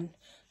another one,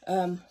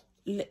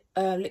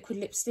 liquid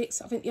lipsticks.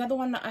 I think the other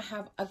one that I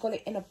have, I got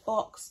it in a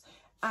box.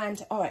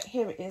 And all right,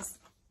 here it is.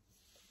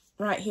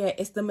 Right here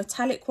is the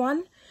metallic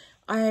one.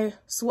 I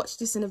swatched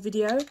this in a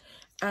video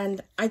and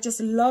I just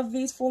love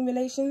these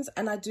formulations,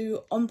 and I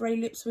do ombre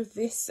lips with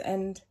this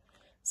and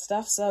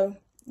stuff. So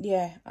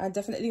yeah, I'm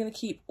definitely going to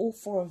keep all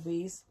four of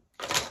these.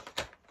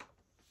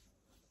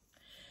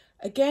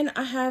 Again,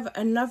 I have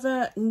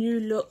another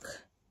New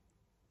Look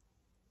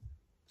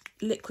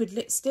liquid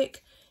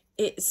lipstick.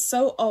 It's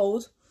so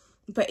old,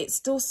 but it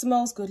still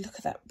smells good. Look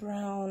at that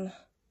brown.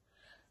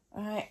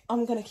 All right,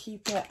 I'm going to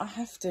keep it. I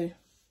have to.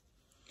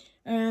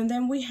 And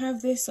then we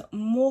have this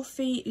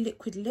Morphe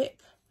liquid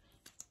lip.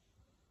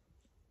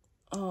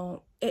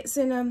 Oh, it's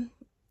in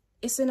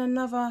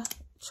another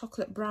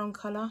chocolate brown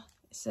color.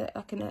 So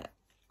I can,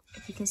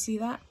 if you can see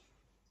that.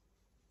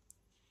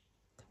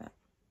 Look at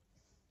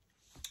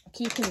that.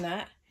 Keeping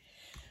that.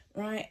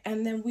 Right,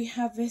 and then we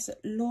have this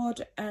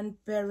Lord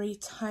and Berry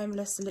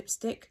Timeless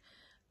lipstick.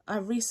 I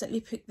recently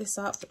picked this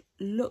up.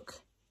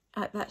 Look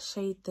at that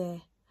shade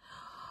there.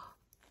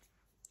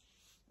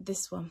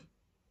 This one.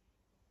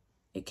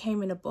 It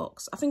came in a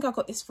box. I think I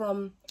got this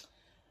from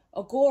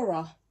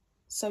Agora.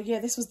 So yeah,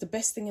 this was the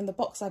best thing in the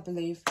box, I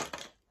believe.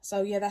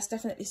 So yeah, that's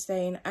definitely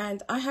staying.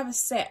 And I have a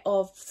set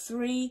of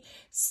 3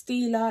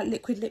 Stila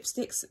liquid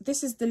lipsticks.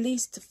 This is the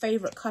least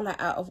favourite colour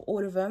out of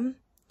all of them.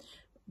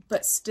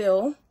 But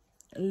still,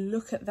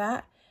 look at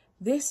that.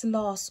 This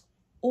lasts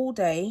all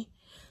day.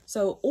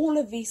 So all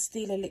of these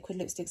Stila liquid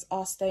lipsticks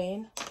are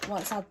staying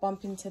once I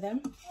bump into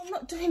them. I'm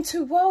not doing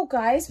too well,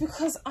 guys,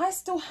 because I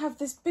still have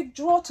this big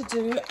drawer to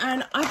do,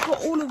 and I've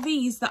got all of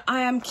these that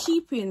I am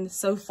keeping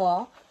so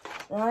far,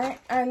 right?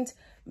 And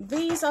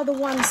these are the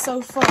ones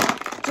so far,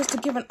 just to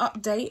give an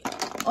update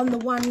on the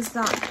ones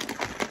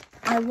that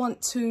I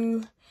want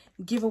to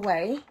give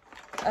away.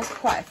 There's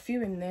quite a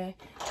few in there.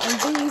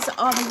 And these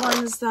are the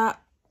ones that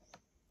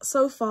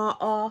so far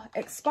are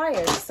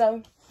expired.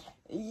 So,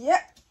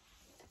 yep.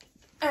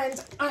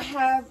 And I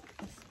have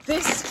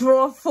this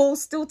drawer full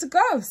still to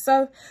go.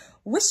 So,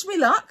 wish me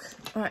luck.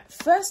 All right,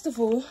 first of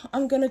all,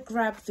 I'm going to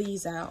grab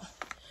these out.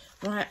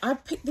 Right, I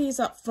picked these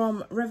up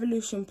from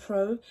Revolution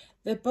Pro.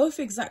 They're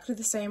both exactly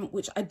the same,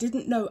 which I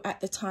didn't know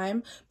at the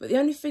time. But the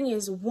only thing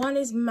is, one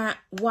is matte,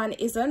 one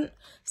isn't.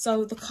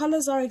 So, the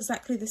colours are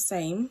exactly the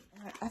same.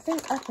 Right, I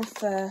think I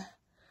prefer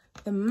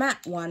the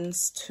matte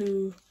ones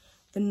to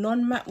the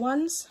non-matte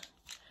ones.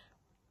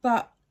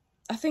 But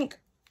I think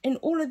in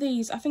all of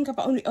these, I think I've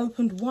only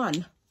opened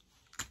one.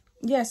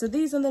 Yeah, so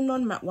these are the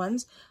non-matte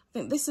ones. I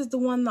think this is the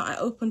one that I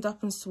opened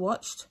up and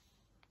swatched.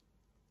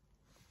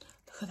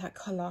 Look at that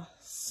colour,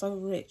 so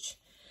rich.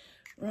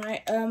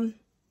 Right,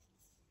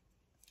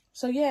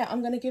 so yeah,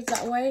 I'm going to give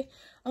that away.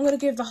 I'm going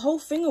to give the whole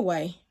thing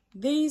away.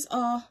 These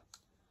are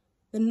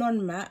the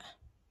non-matte.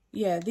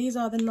 Yeah, these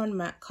are the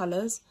non-matte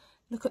colours.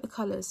 Look at the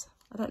colours.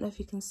 I don't know if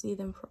you can see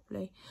them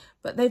properly,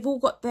 but they've all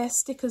got their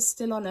stickers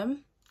still on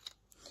them.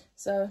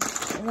 So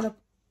I'm going to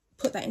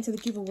put that into the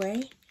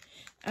giveaway.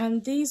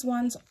 And these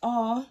ones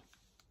are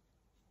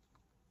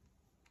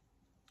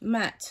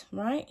matte,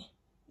 right?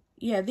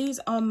 Yeah, these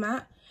are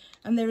matte,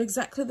 and they're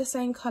exactly the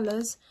same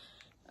colours.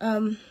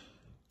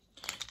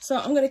 So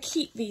I'm going to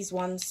keep these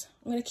ones.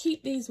 I'm going to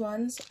keep these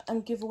ones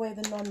and give away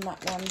the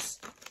non-matte ones.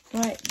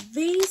 Right,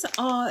 these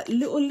are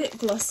little lip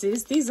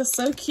glosses. These are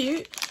so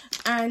cute.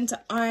 And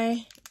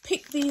I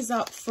picked these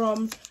up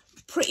from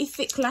Pretty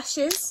Thick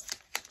Lashes.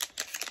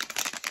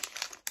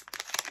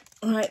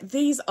 Right,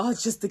 these are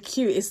just the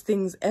cutest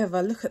things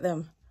ever. Look at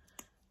them.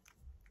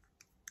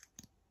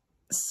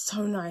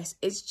 So nice.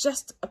 It's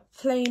just a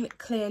plain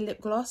clear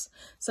lip gloss.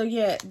 So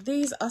yeah,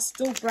 these are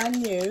still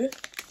brand new.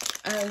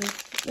 And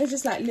they're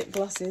just like lip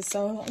glosses.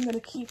 So I'm going to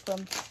keep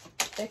them.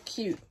 They're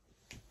cute.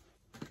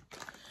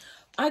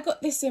 I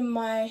got this in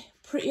my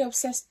Pretty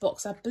Obsessed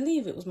box. I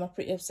believe it was my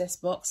Pretty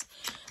Obsessed box.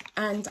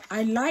 And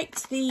I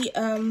liked the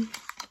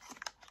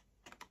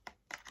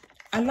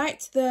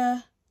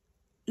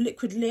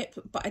liquid lip,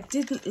 but I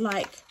didn't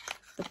like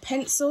the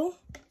pencil.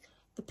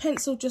 The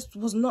pencil just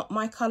was not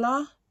my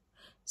colour.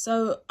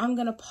 So I'm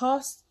going to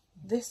pass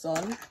this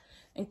on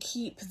and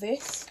keep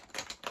this.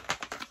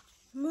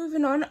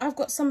 Moving on, I've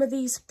got some of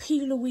these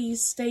P.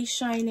 Louise Stay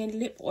Shining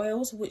lip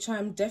oils, which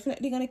I'm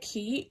definitely going to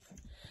keep.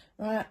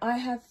 Right, I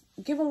have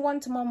given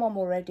one to my mom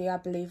already, I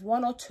believe,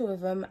 1 or 2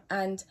 of them,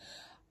 and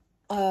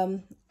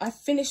I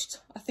finished,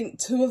 I think,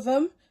 2 of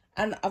them,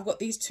 and I've got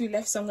these 2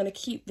 left, so I'm going to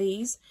keep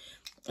these.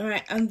 All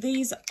right, and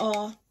these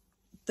are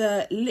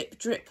the Lip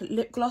Drip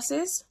lip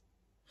glosses.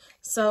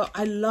 So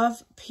I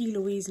love P.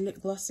 Louise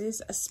lip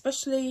glosses,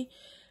 especially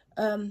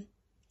the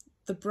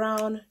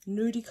brown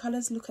nudie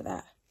colours. Look at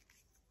that.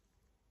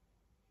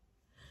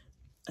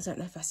 I don't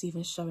know if that's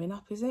even showing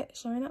up. Is it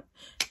showing up?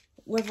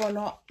 Whether or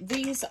not,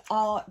 these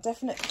are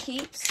definite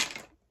keeps.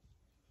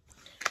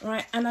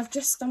 Right, and I've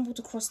just stumbled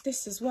across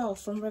this as well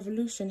from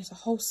Revolution. It's a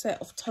whole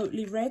set of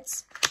Totally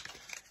Reds.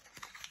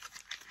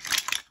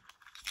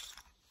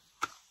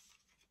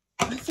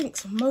 I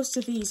think most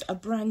of these are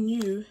brand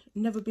new,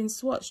 never been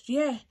swatched.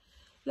 Yeah,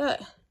 look,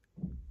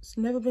 it's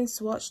never been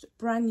swatched,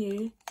 brand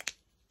new.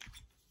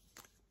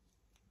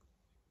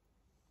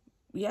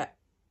 Yeah.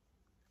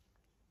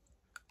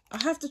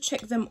 I have to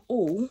check them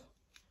all.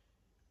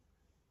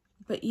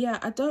 But yeah,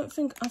 I don't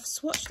think I've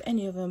swatched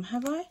any of them,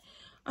 have I?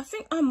 I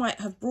think I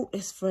might have brought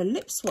this for a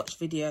lip swatch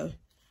video.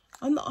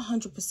 I'm not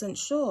 100%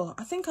 sure.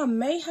 I think I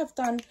may have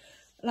done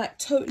like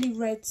Totally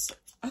Reds.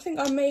 I think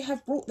I may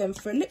have brought them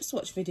for a lip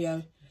swatch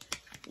video,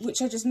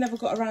 which I just never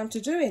got around to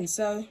doing.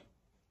 So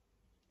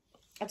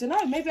I don't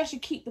know, maybe I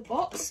should keep the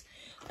box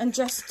and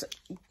just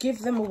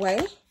give them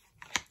away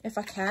if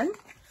I can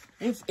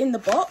in the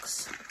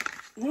box.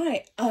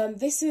 Right,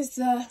 this is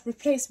the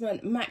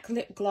replacement MAC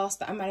lip gloss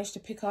that I managed to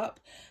pick up.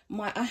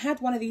 I had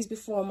one of these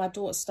before and my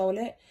daughter stole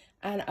it,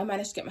 and I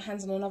managed to get my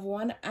hands on another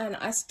one, and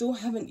I still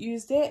haven't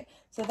used it,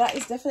 so that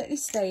is definitely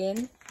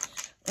staying.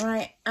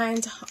 Right,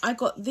 and I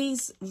got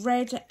these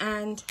red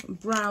and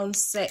brown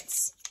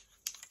sets.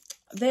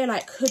 They're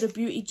like Huda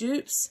Beauty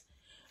dupes,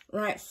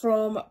 right,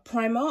 from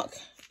Primark.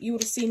 You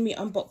would have seen me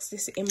unbox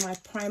this in my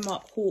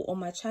Primark haul on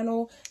my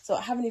channel. So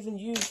I haven't even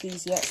used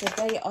these yet. So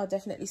they are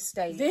definitely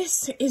staying.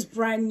 This is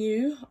brand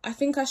new. I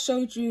think I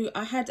showed you,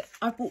 I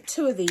bought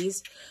 2 of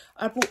these.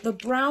 I bought the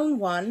brown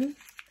one,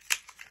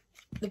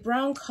 the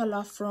brown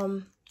colour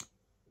from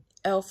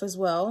Elf as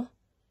well.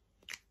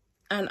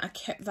 And I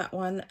kept that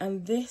one.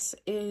 And this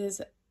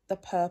is the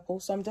purple.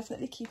 So I'm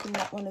definitely keeping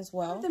that one as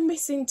well. The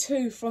missing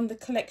 2 from the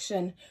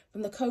collection,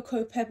 from the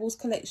Cocoa Pebbles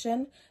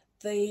collection.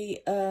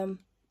 The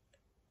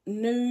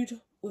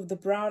nude with the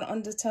brown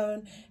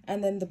undertone,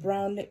 and then the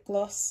brown lip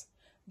gloss.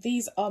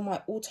 These are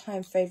my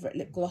all-time favorite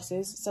lip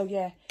glosses, so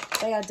yeah,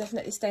 they are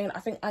definitely staying.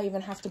 I think I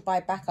even have to buy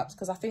backups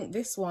because I think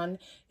this one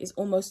is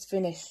almost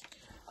finished.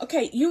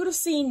 Okay, you would have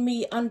seen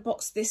me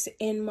unbox this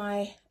in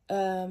my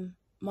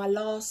my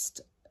last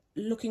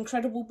Look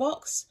Incredible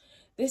box.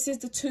 This is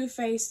the Too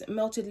Faced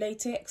Melted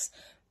Latex.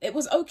 It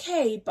was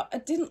okay, but I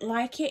didn't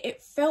like it.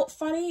 It felt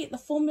funny. The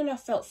formula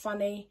felt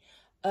funny.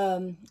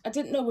 I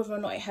didn't know whether or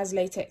not it has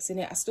latex in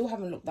it. I still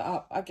haven't looked that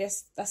up. I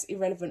guess that's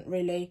irrelevant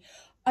really.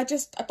 I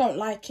don't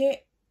like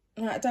it.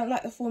 I don't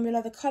like the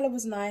formula. The colour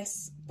was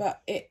nice,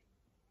 but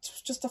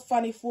it's just a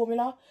funny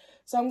formula.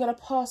 So I'm going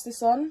to pass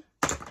this on.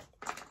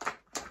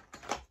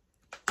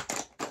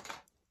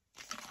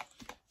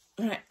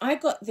 Right, I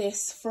got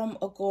this from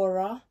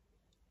Agora,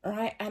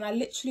 right, and I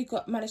literally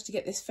managed to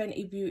get this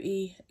Fenty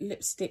Beauty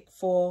lipstick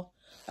for,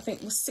 I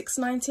think it was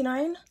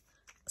 $6.99,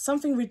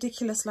 something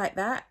ridiculous like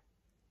that.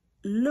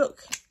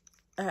 Look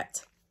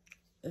at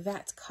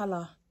that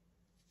colour.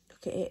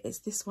 Look at it. It's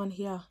this one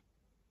here.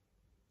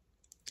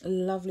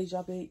 Lovely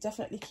jobby.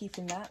 Definitely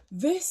keeping that.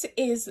 This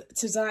is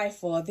to die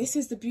for. This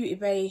is the Beauty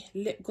Bay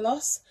lip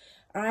gloss.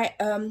 All right.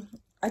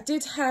 I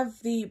did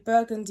have the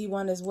burgundy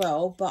one as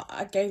well, but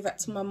I gave that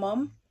to my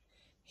mum.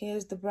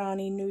 Here's the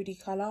brownie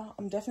nudie colour.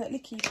 I'm definitely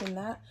keeping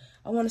that.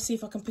 I want to see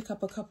if I can pick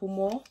up a couple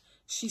more,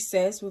 she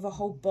says, with a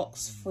whole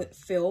box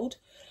filled.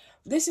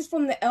 This is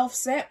from the Elf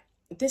set.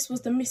 This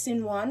was the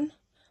missing one.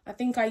 I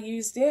think I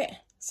used it,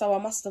 so I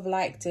must have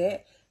liked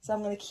it. So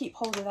I'm going to keep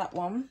hold of that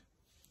one.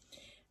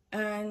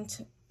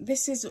 And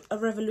this is a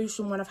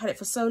Revolution one. I've had it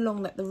for so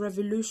long that the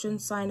Revolution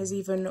sign is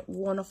even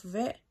worn off of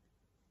it.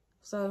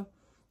 So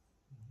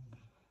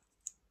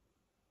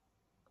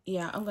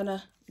yeah, I'm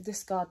gonna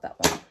discard that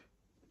one.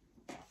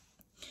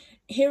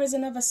 Here is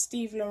another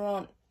Steve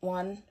Laurent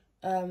one.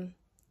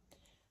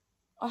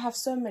 I have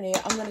so many,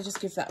 I'm gonna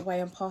just give that away.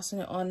 I'm passing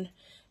it on.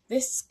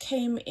 This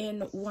came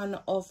in one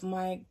of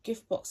my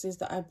gift boxes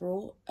that I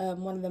brought,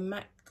 one of the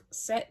MAC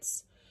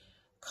sets.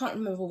 Can't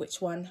remember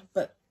which one,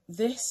 but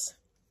this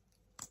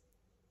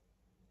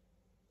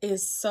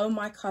is so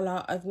my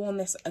colour. I've worn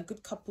this a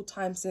good couple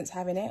times since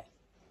having it.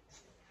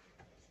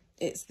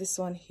 It's this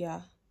one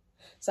here.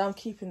 So I'm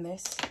keeping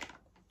this.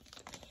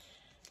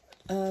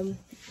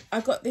 I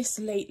got this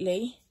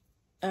lately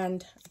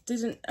and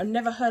I've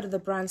never heard of the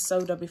brand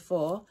Soda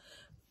before,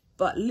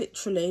 but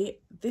literally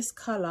this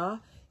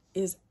colour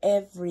is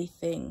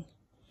everything.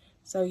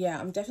 So yeah,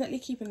 I'm definitely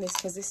keeping this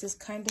because this is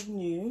kind of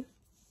new.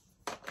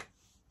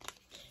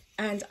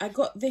 And I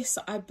got this,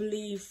 I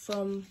believe,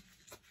 from,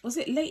 was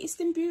it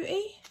Latest in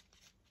Beauty?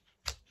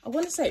 I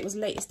want to say it was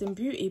Latest in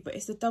Beauty, but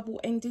it's the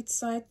double-ended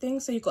side thing.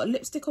 So you've got a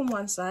lipstick on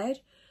one side,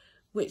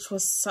 which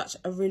was such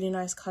a really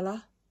nice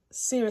colour.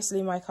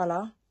 Seriously, my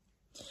colour.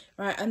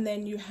 Right, and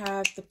then you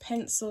have the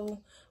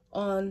pencil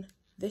on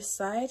this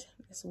side.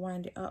 Let's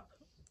wind it up.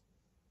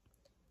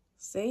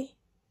 See?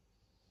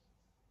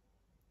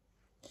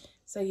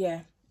 So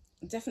yeah,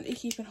 definitely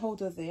keeping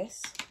hold of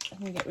this. I'm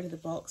going to get rid of the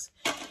box.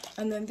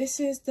 And then this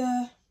is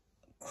the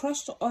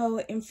Crushed Oil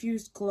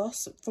Infused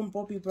Gloss from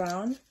Bobbi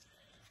Brown.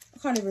 I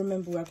can't even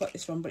remember where I got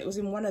this from, but it was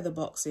in one of the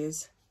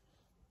boxes.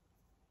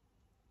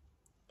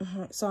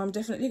 So I'm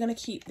definitely going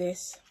to keep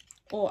this,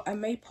 or I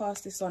may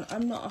pass this on.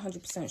 I'm not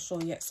 100%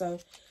 sure yet, so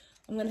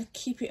I'm going to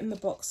keep it in the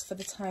box for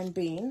the time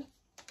being.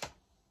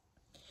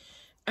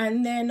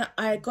 And then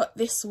I got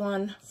this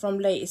one from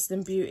Latest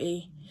in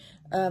Beauty,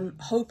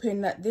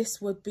 hoping that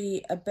this would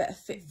be a better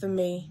fit for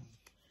me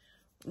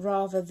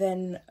rather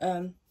than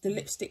the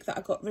lipstick that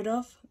I got rid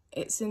of.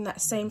 It's in that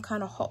same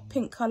kind of hot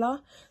pink colour,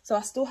 so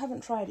I still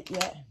haven't tried it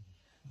yet.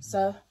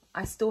 So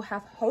I still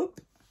have hope.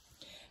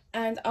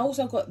 And I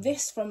also got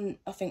this from,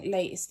 I think,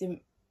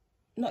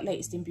 not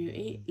Latest in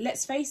Beauty,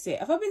 Let's Face It.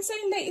 Have I been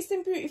saying Latest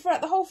in Beauty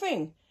throughout the whole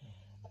thing?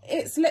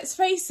 It's Let's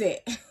Face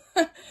It.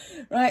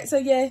 Right, so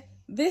yeah,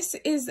 this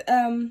is,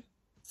 I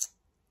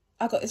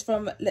got this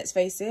from Let's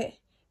Face It.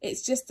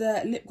 It's just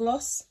a lip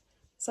gloss.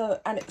 So,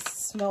 and it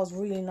smells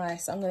really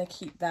nice. I'm going to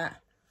keep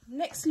that.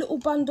 Next little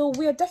bundle.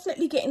 We are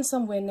definitely getting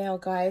somewhere now,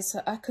 guys.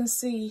 I can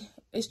see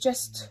it's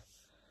just,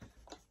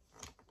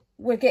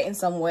 we're getting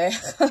somewhere.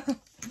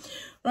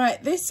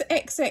 Right, this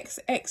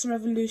XXX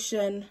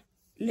Revolution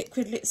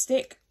liquid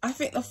lipstick. I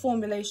think the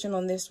formulation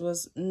on this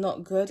was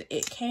not good.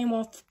 It came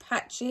off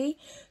patchy.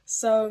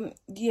 So,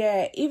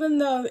 yeah, even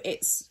though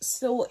it's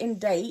still in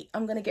date,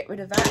 I'm going to get rid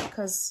of that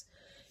because,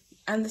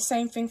 and the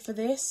same thing for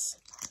this.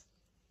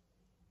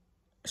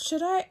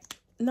 Should I?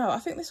 No, I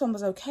think this one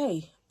was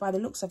okay by the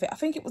looks of it. I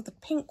think it was the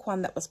pink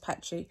one that was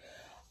patchy.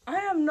 I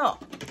am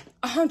not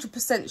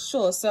 100%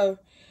 sure, so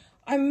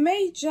I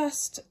may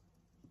just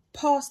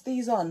pass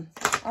these on.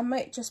 I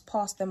might just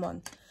pass them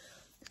on.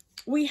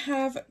 We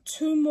have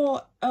two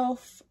more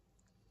e.l.f.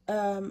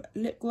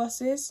 Lip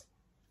glosses,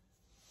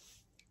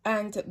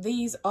 and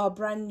these are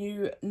brand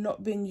new,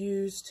 not been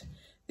used.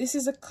 This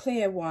is a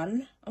clear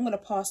one. I'm going to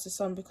pass this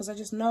on because I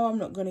just know I'm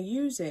not going to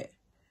use it.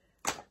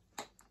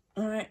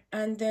 Alright,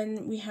 and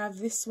then we have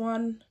this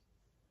one.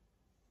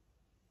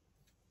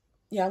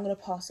 Yeah, I'm going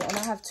to pass it on.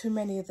 I have too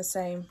many of the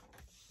same.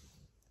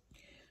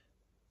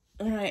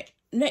 Alright,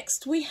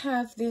 next we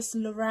have this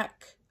Lorac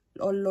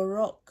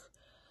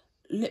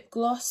lip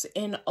gloss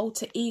in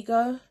Alter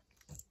Ego.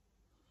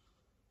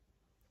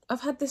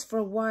 I've had this for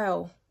a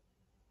while.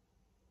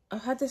 I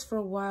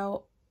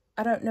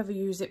don't never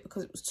use it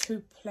because it was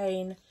too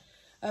plain,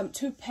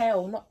 too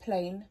pale, not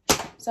plain.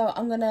 So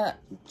I'm going to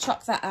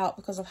chuck that out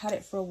because I've had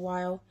it for a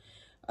while.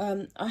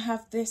 I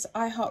have this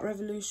I Heart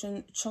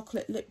Revolution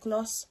chocolate lip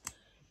gloss.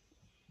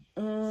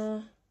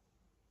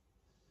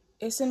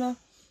 It's in a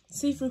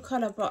see-through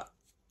colour, but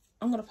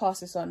I'm going to pass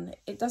this on.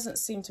 It doesn't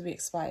seem to be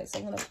expired, so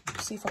I'm going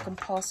to see if I can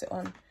pass it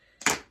on.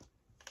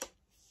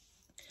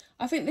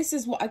 I think this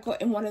is what I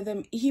got in one of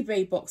them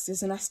eBay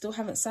boxes, and I still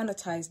haven't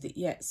sanitized it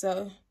yet.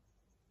 So,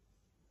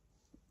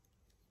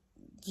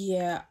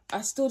 yeah,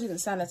 I still didn't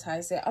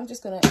sanitize it. I'm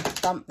just going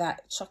to dump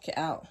that, chuck it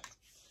out.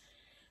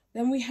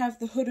 Then we have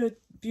the Huda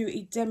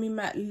Beauty Demi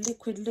Matte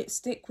Liquid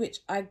Lipstick, which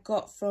I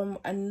got from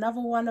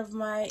another one of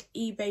my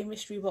eBay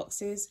mystery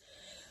boxes.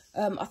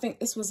 I think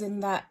this was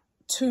in that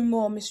 2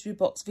 more mystery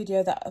box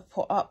video that I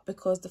put up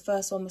because the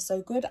first one was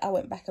so good. I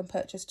went back and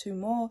purchased 2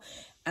 more,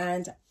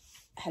 and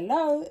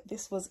hello,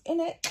 this was in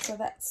it, so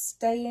that's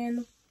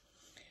staying.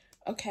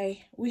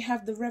 Okay, we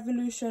have the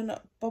Revolution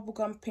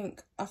Bubblegum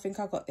Pink. I think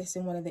I got this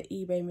in one of the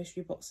eBay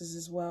mystery boxes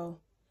as well.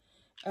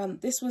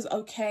 This was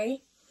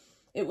okay.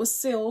 It was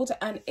sealed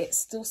and it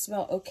still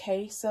smelled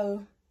okay,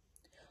 so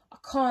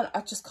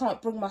I just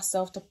can't bring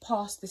myself to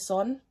pass this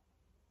on.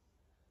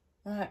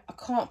 Alright, I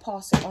can't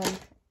pass it on.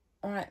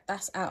 Alright,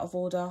 that's out of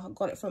order. I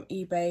got it from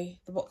eBay.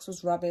 The box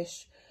was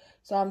rubbish,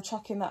 so I'm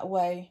chucking that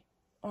away.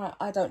 Alright,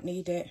 I don't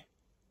need it.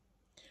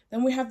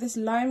 Then we have this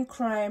Lime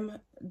Crime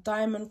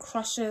Diamond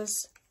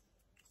Crushers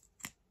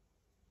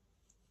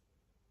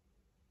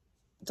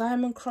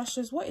Diamond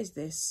Crushers. What is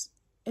this?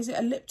 Is it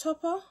a lip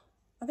topper?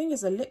 I think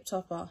it's a lip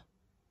topper.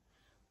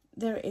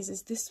 There it is.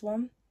 It's this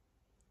one.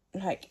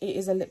 Like, it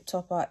is a lip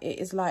topper. It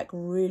is like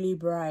really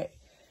bright.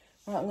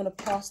 Right, I'm going to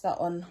pass that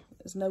on.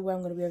 There's no way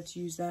I'm going to be able to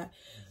use that.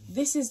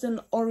 This is an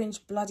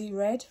orange bloody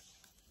red.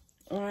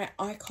 Alright,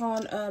 I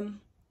can't,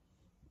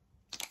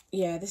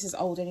 yeah, this is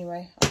old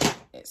anyway.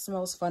 It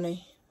smells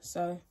funny.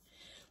 So,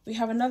 we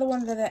have another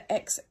one of the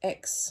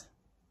XX.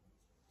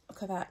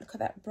 Look at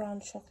that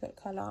brown chocolate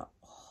colour.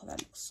 Oh, that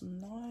looks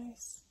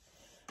nice.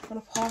 I'm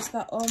going to pass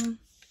that on.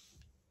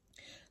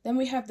 Then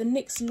we have the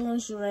NYX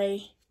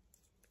Lingerie.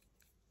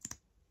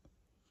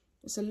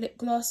 It's a lip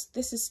gloss.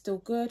 This is still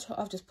good.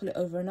 I'll just put it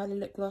over another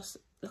lip gloss.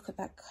 Look at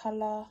that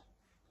colour.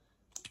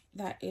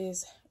 That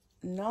is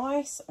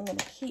nice. I'm going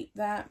to keep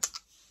that.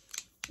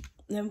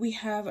 Then we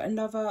have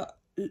another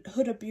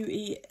Huda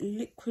Beauty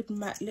liquid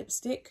matte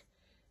lipstick.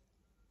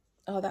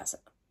 Oh, that's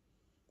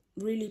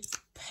really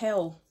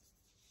pale.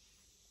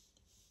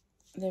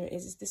 There it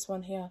is. It's this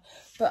one here.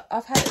 But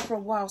I've had it for a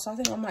while, so I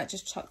think I might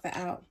just chuck that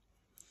out.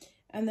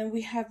 And then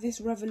we have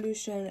this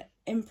Revolution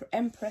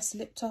Empress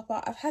lip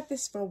topper. I've had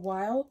this for a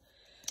while,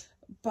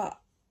 but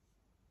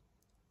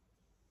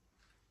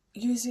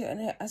using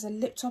it as a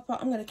lip topper,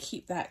 I'm going to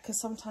keep that because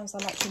sometimes I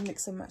like to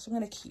mix and match. I'm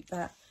going to keep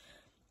that.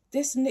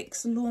 This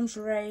NYX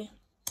Lingerie,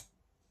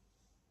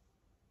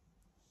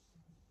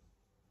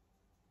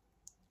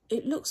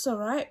 it looks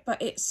alright,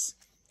 but it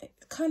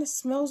kind of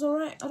smells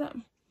alright. I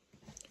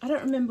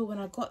don't remember when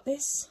I got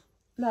this.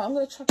 No, I'm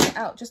going to chuck it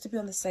out just to be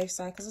on the safe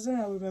side because I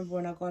don't remember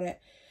when I got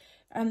it.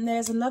 And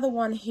there's another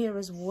one here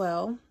as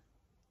well.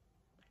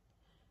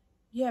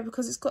 Yeah,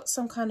 because it's got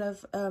some kind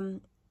of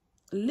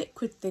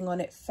liquid thing on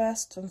it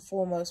first and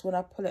foremost when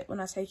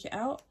I take it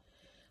out.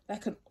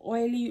 Like an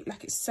oily,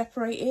 like it's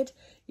separated.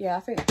 Yeah,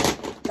 I think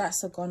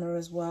that's a goner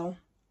as well.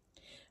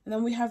 And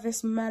then we have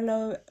this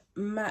Mallow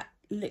Matte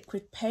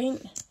Liquid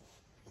Paint.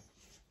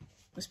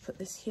 Let's put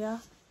this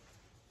here.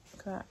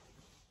 Look at that.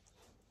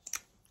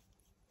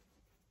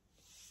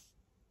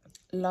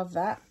 Love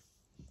that.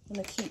 I'm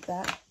going to keep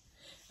that.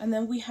 And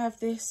then we have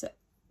this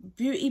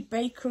Beauty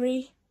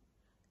Bakery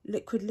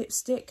liquid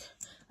lipstick.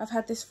 I've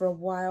had this for a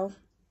while.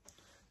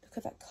 Look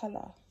at that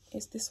colour.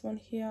 It's this one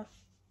here.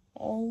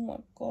 Oh my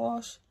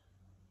gosh.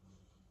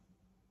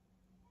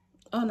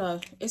 Oh no,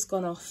 it's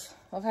gone off.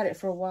 I've had it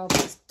for a while,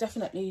 but it's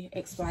definitely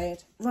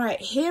expired. Right,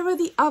 here are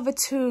the other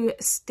two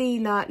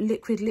Stila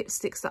liquid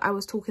lipsticks that I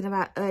was talking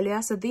about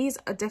earlier. So these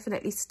are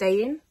definitely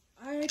staying.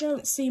 I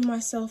don't see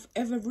myself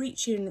ever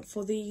reaching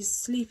for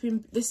this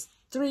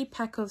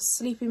 3-pack of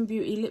Sleeping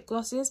Beauty lip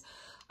glosses.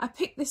 I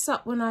picked this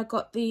up when I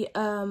got the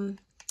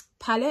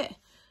palette,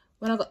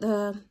 when I got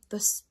the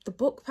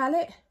book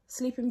palette,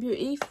 Sleeping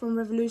Beauty from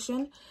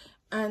Revolution,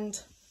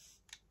 and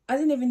I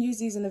didn't even use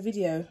these in a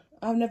video.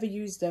 I've never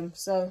used them,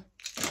 so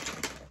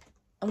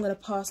I'm going to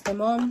pass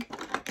them on.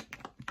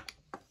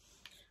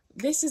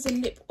 This is a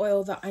lip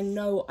oil that I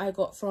know I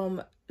got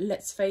from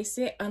Let's Face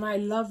It, and I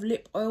love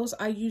lip oils.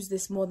 I use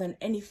this more than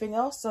anything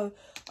else, so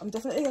I'm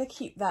definitely going to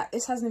keep that.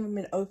 This hasn't even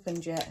been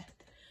opened yet.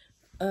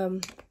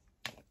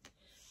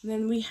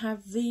 Then we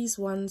have these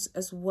ones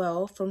as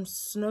well from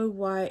Snow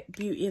White,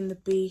 Beauty and the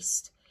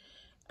Beast,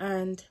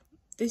 and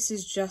this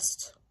is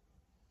just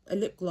a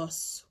lip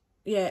gloss.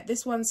 Yeah,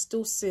 this one's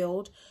still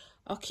sealed.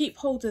 I'll keep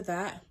hold of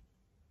that.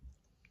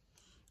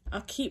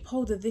 I'll keep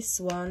hold of this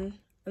one,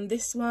 and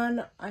this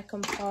one I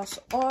can pass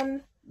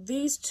on.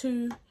 These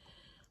two,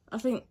 I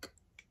think,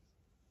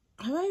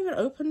 have I even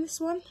opened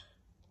this one?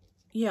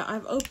 Yeah,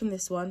 I've opened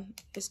this one.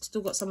 It's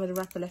still got some of the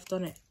wrapper left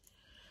on it.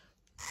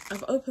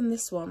 I've opened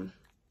this one.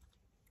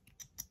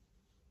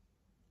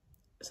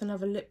 It's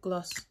another lip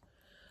gloss.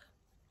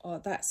 Oh,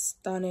 that's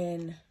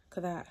stunning. Look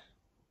at that.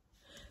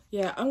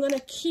 Yeah, I'm going to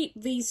keep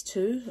these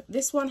two.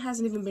 This one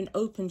hasn't even been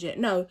opened yet.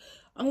 No,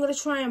 I'm going to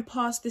try and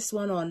pass this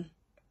one on.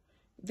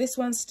 This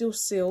one's still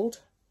sealed.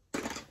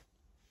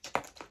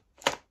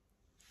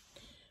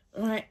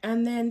 Right,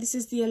 and then this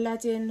is the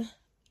Aladdin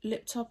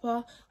lip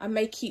topper. I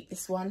may keep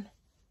this one.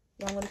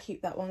 Yeah, I'm going to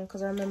keep that one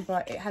because I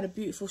remember it had a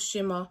beautiful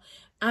shimmer.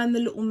 And the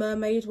Little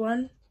Mermaid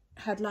one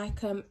had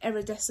like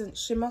iridescent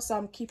shimmer, so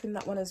I'm keeping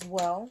that one as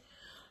well.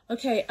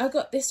 Okay, I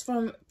got this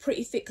from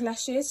Pretty Thick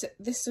Lashes.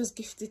 This was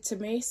gifted to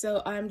me,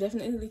 so I'm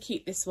definitely going to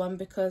keep this one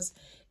because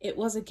it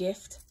was a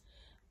gift.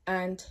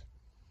 And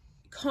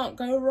can't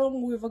go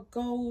wrong with a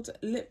gold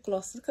lip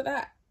gloss. Look at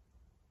that.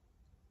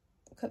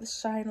 Look at the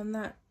shine on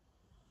that.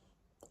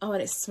 Oh,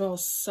 and it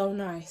smells so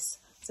nice.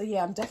 So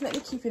yeah, I'm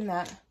definitely keeping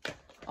that.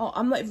 Oh,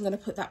 I'm not even going to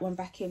put that one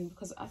back in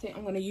because I think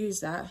I'm going to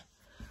use that.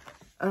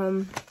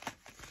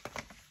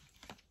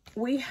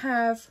 We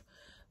have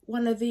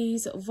one of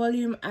these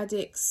Volume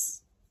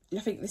Addicts. I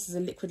think this is a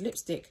liquid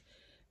lipstick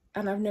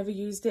and I've never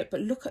used it,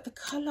 but look at the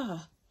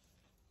colour.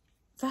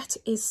 That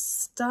is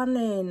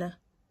stunning.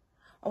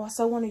 Oh, I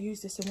so want to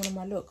use this in one of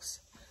my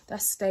looks.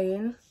 That's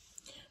staying.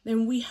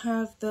 Then we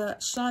have the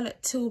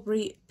Charlotte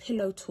Tilbury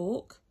Pillow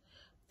Talk.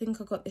 I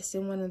think I got this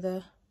in one of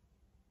the...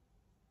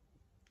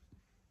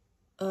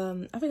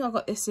 I think I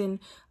got this in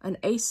an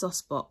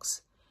ASOS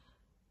box.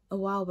 a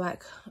while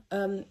back.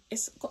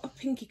 It's got a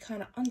pinky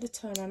kind of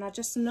undertone, and I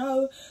just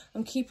know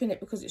I'm keeping it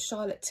because it's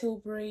Charlotte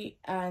Tilbury,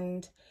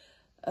 and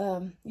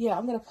yeah,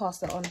 I'm gonna pass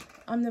that on.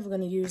 I'm never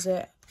gonna use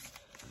it.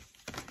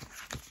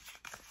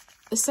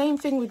 The same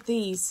thing with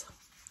these.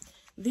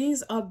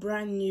 These are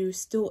brand new,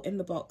 still in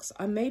the box.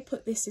 I may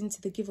put this into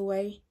the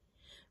giveaway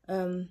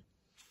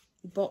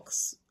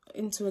box,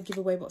 into a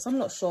giveaway box. I'm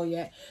not sure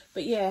yet,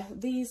 but yeah,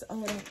 these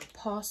I'm gonna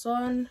pass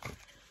on.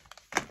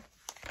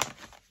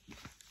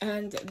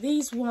 And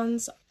these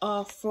ones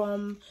are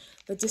from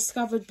the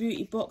Discovered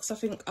Beauty box. I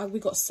think we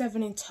got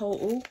 7 in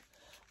total,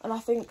 and I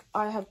think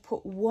I have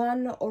put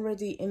 1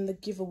 already in the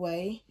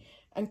giveaway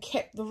and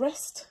kept the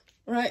rest,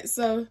 right?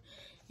 So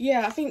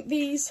yeah, I think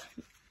these,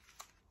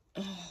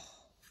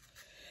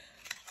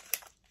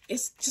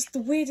 it's just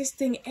the weirdest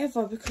thing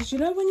ever, because you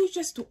know when you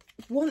just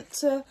want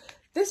to,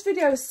 this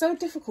video is so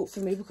difficult for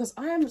me because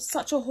I am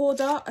such a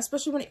hoarder,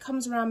 especially when it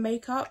comes around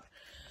makeup.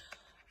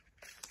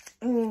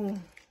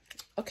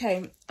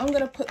 Okay, I'm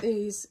going to put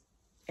these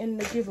in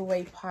the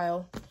giveaway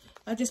pile.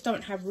 I just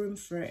don't have room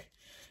for it.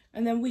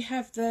 And then we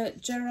have the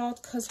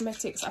Gerard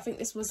Cosmetics. I think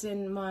this was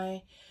in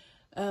my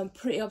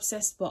Pretty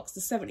Obsessed box, the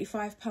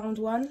 £75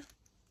 one.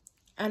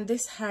 And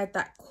this had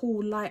that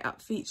cool light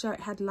up feature.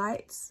 It had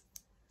lights.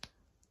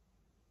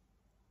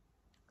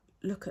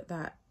 Look at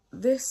that.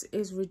 This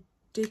is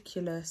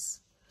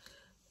ridiculous.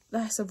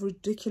 That's a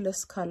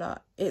ridiculous colour.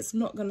 It's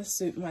not going to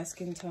suit my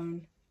skin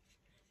tone.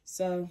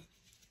 So...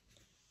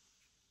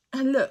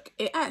 and look,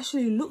 it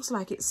actually looks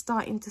like it's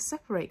starting to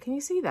separate. Can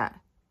you see that?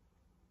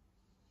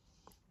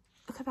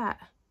 Look at that.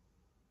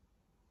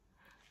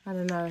 I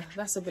don't know.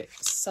 That's a bit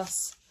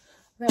sus.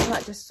 I think I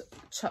might just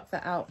chuck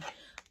that out.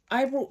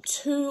 I brought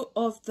 2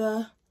 of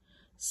the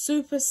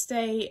Super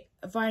Stay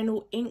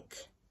Vinyl Ink.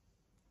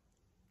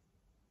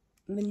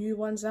 The new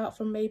ones out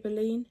from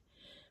Maybelline.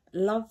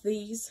 Love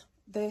these.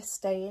 They're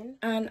staying.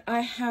 And I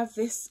have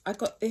this. I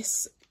got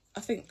this, I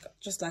think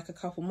just like a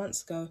couple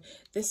months ago,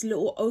 this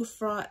little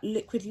Ofra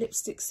liquid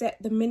lipstick set,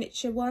 the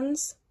miniature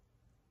ones.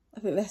 I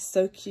think they're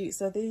so cute.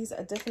 So these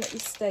are definitely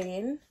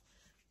staying.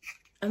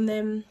 And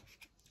then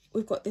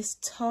we've got this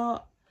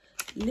Tarte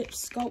lip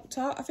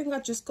sculptor. I think I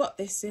just got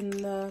this in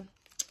the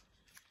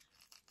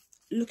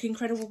Look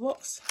Incredible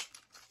box.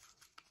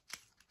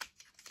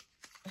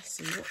 Let's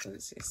see, what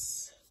is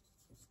this?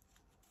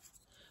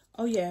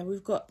 Oh yeah,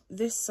 we've got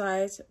this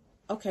side.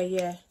 Okay,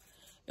 yeah.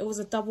 It was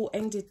a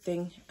double-ended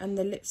thing, and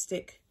the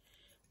lipstick,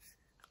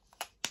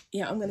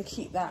 yeah, I'm going to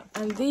keep that.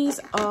 And these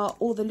are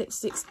all the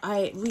lipsticks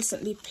I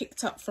recently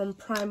picked up from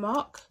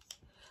Primark.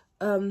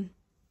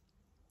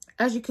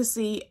 As you can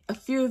see, a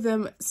few of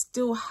them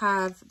still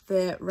have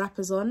their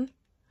wrappers on,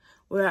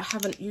 where I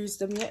haven't used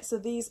them yet. So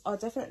these are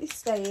definitely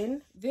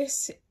staying.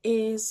 This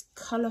is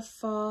Colour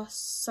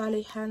Fast,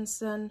 Sally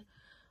Hansen.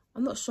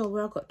 I'm not sure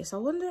where I got this. I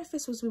wonder if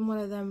this was in one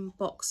of them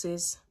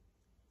boxes.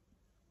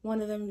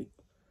 One of them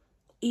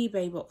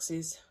eBay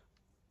boxes.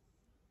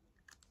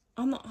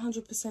 I'm not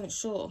 100%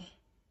 sure.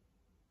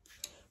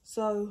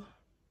 So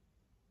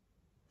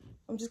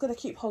I'm just going to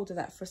keep hold of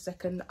that for a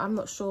second. I'm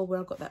not sure where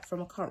I got that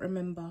from. I can't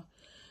remember.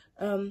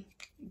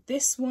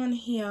 This one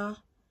here,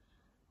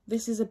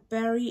 this is a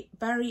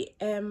Barry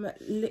M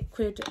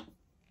liquid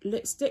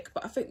lipstick,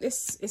 but I think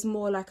this is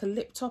more like a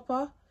lip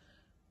topper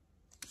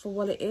for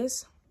what it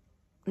is.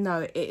 No,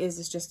 it is.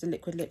 It's just a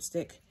liquid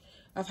lipstick.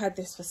 I've had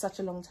this for such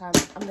a long time.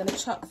 I'm going to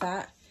chuck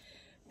that.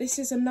 This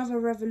is another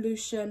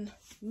Revolution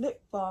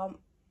lip balm,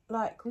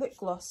 like lip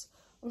gloss.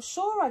 I'm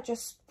sure I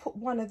just put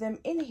one of them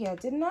in here,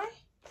 didn't I?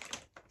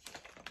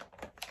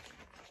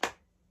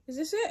 Is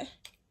this it?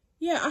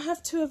 Yeah, I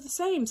have 2 of the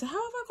same. So how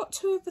have I got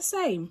 2 of the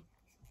same?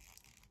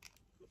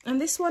 And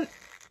this one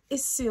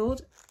is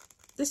sealed.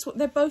 This one,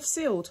 they're both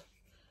sealed.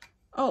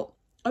 Oh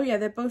yeah,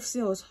 they're both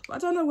sealed. But I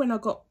don't know when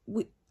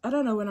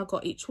I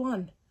got each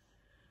one.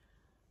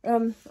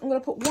 I'm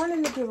gonna put 1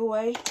 in the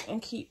giveaway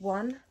and keep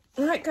 1.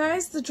 Alright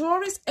guys, the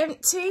drawer is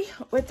empty.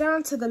 We're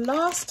down to the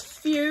last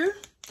few.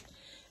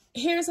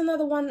 Here's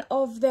another one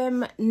of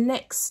them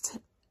Next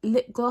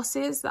lip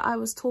glosses that I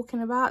was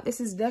talking about. This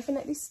is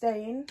definitely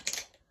staying.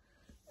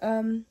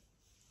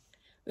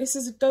 This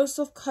is a Dose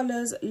of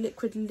Colours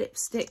liquid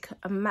lipstick,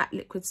 a matte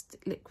liquid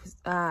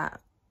I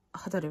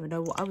don't even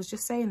know what I was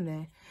just saying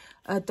there.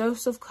 A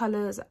Dose of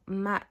Colours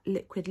matte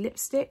liquid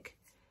lipstick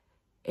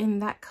in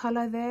that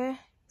colour there.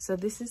 So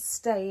this is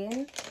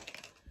staying.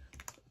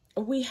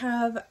 We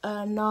have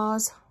a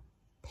NARS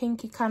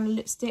pinky kind of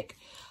lipstick.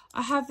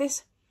 I have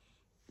this.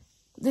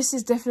 This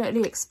is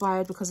definitely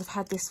expired because I've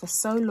had this for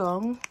so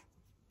long.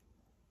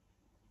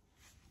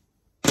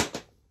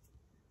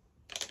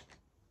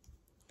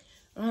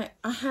 Right,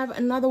 I have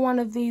another one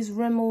of these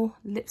Rimmel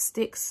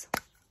lipsticks.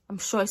 I'm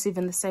sure it's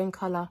even the same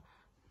colour.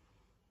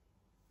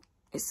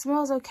 It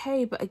smells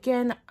okay, but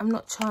again, I'm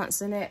not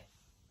chancing it.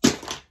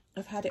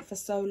 I've had it for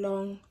so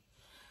long.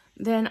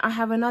 Then I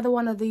have another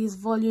one of these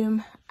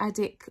Volume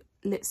Addict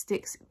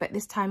lipsticks, but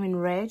this time in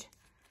red.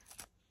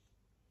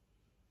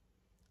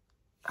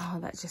 Oh,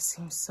 that just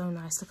seems so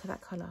nice. Look at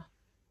that colour.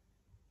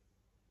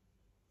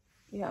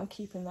 Yeah, I'm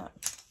keeping that.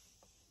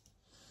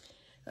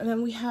 And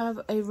then we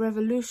have a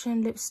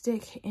Revolution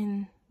lipstick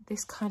in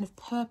this kind of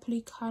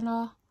purpley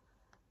colour.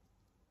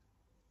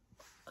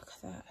 Look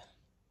at that.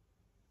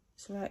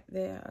 It's right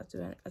there. I'll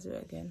do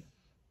it again.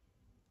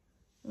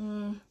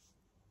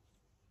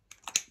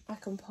 I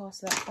can pass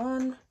that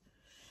on.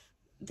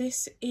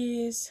 This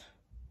is,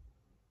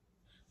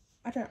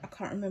 I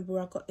can't remember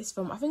where I got this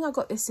from. I think I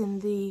got this in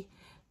the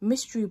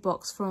mystery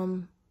box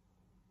from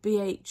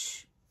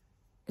BH.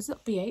 Is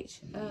it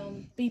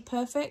BH? Be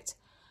Perfect.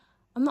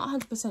 I'm not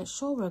 100%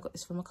 sure where I got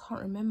this from. I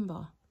can't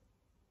remember.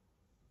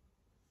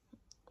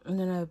 I don't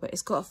know, but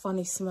it's got a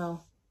funny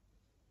smell.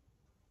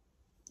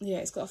 Yeah,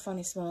 it's got a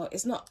funny smell.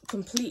 It's not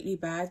completely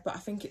bad, but I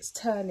think it's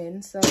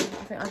turning. So I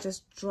think I'll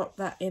just drop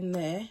that in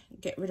there,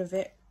 get rid of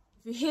it.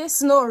 If you hear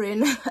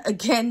snoring,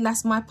 again,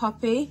 that's my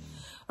puppy.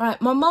 All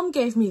right, my mum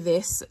gave me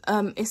this.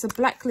 It's a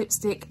black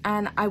lipstick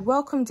and I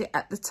welcomed it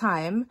at the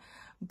time,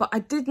 but I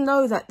did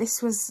know that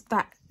this was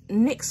that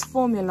NYX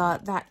formula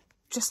that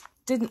just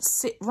didn't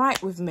sit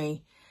right with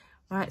me.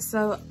 Right,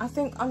 so I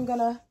think I'm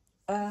gonna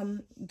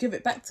give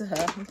it back to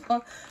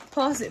her,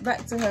 pass it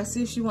back to her,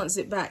 see if she wants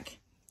it back.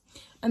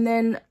 And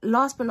then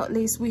last but not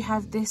least, we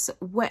have this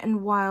Wet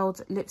n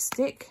Wild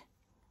lipstick,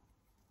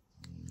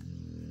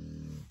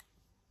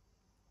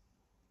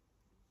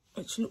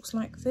 which looks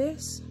like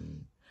this.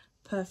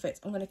 Perfect.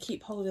 I'm going to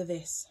keep hold of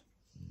this.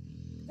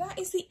 That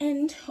is the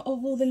end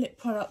of all the lip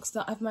products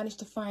that I've managed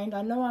to find.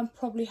 I know I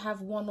probably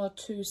have one or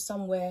two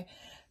somewhere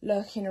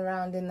lurking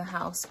around in the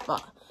house,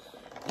 but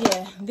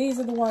yeah, these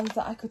are the ones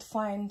that I could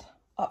find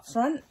up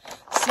front.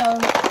 So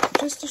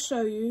just to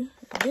show you,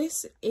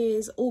 this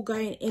is all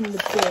going in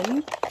the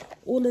bin.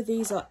 All of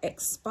these are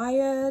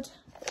expired.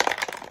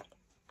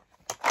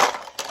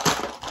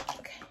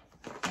 Okay.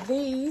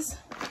 These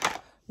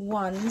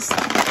ones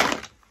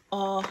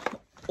are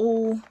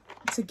all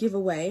to give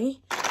away.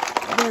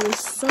 There is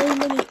so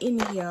many in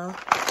here.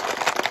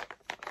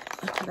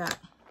 Look at that.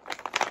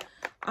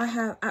 I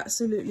have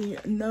absolutely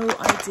no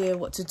idea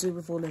what to do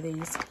with all of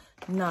these.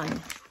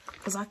 None.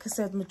 Because like I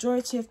said,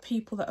 majority of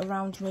people that are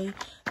around me,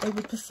 they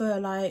would prefer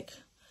like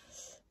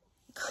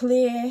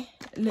clear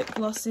lip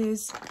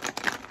glosses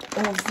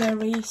or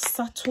very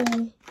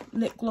subtle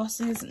lip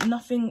glosses,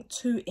 nothing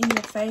too in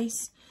your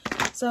face.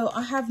 So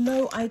I have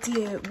no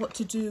idea what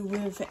to do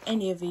with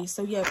any of these.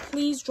 So yeah,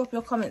 please drop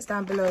your comments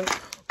down below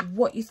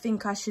what you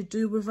think I should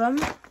do with them.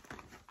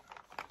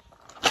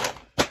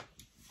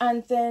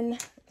 And then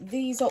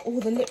these are all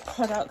the lip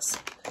products.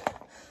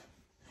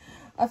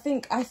 I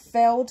think I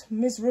failed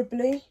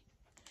miserably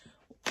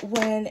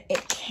when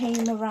it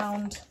came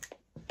around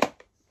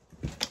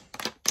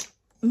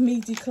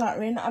me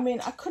decluttering. I mean,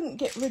 I couldn't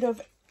get rid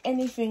of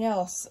anything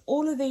else.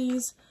 All of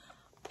these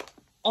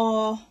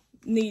are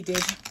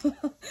needed.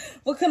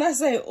 What can I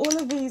say? All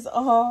of these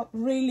are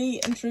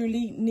really and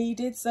truly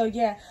needed. So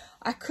yeah,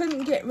 I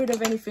couldn't get rid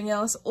of anything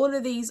else. All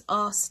of these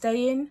are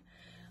staying,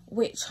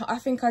 which I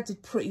think I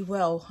did pretty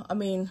well. I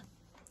mean,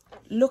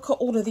 look at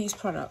all of these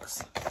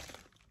products.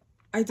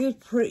 I did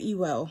pretty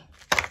well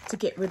to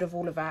get rid of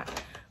all of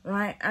that,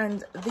 right?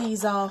 And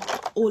these are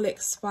all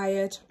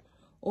expired,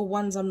 or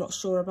ones I'm not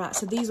sure about.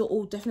 So these are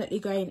all definitely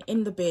going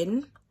in the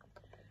bin.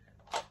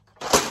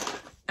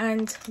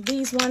 And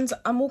these ones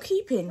I'm all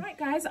keeping. Right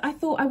guys, I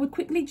thought I would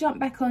quickly jump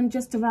back on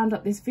just to round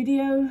up this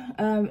video.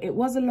 It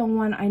was a long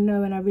one, I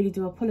know, and I really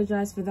do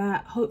apologize for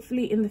that.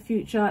 Hopefully in the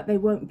future they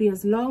won't be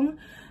as long.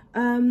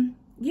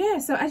 Yeah,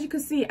 so as you can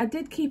see, I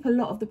did keep a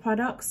lot of the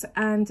products,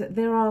 and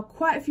there are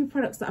quite a few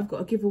products that I've got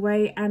to give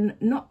away and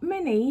not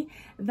many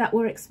that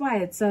were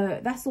expired,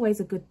 so that's always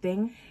a good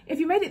thing. If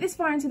you made it this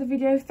far into the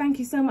video, thank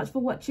you so much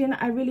for watching.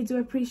 I really do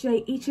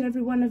appreciate each and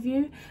every one of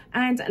you,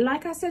 and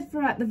like I said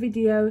throughout the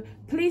video,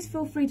 please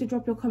feel free to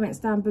drop your comments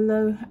down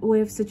below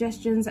with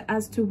suggestions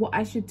as to what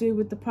I should do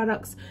with the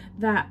products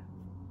that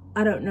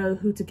I don't know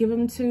who to give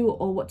them to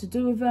or what to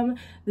do with them.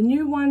 The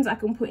new ones I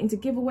can put into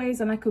giveaways,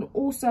 and I can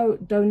also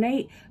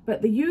donate,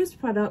 but the used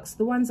products,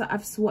 the ones that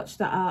I've swatched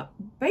that are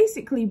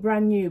basically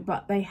brand new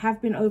but they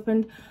have been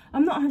opened,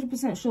 I'm not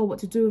 100% sure what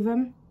to do with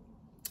them.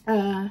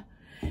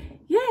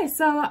 Yeah,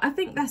 so I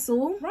think that's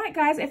all. Right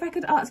guys, if I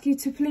could ask you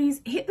to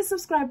please hit the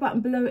subscribe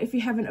button below if you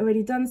haven't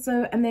already done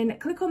so, and then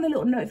click on the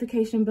little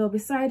notification bell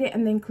beside it,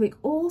 and then click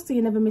all so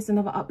you never miss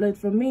another upload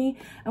from me.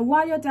 And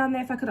while you're down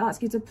there, if I could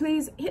ask you to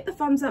please hit the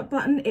thumbs up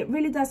button, it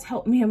really does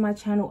help me and my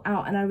channel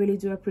out, and I really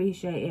do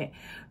appreciate it.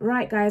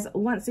 Right guys,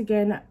 once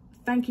again,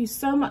 thank you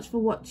so much for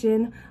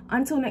watching.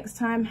 Until next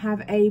time,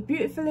 have a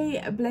beautifully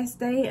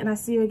blessed day, and I'll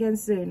see you again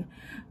soon.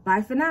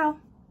 Bye for now.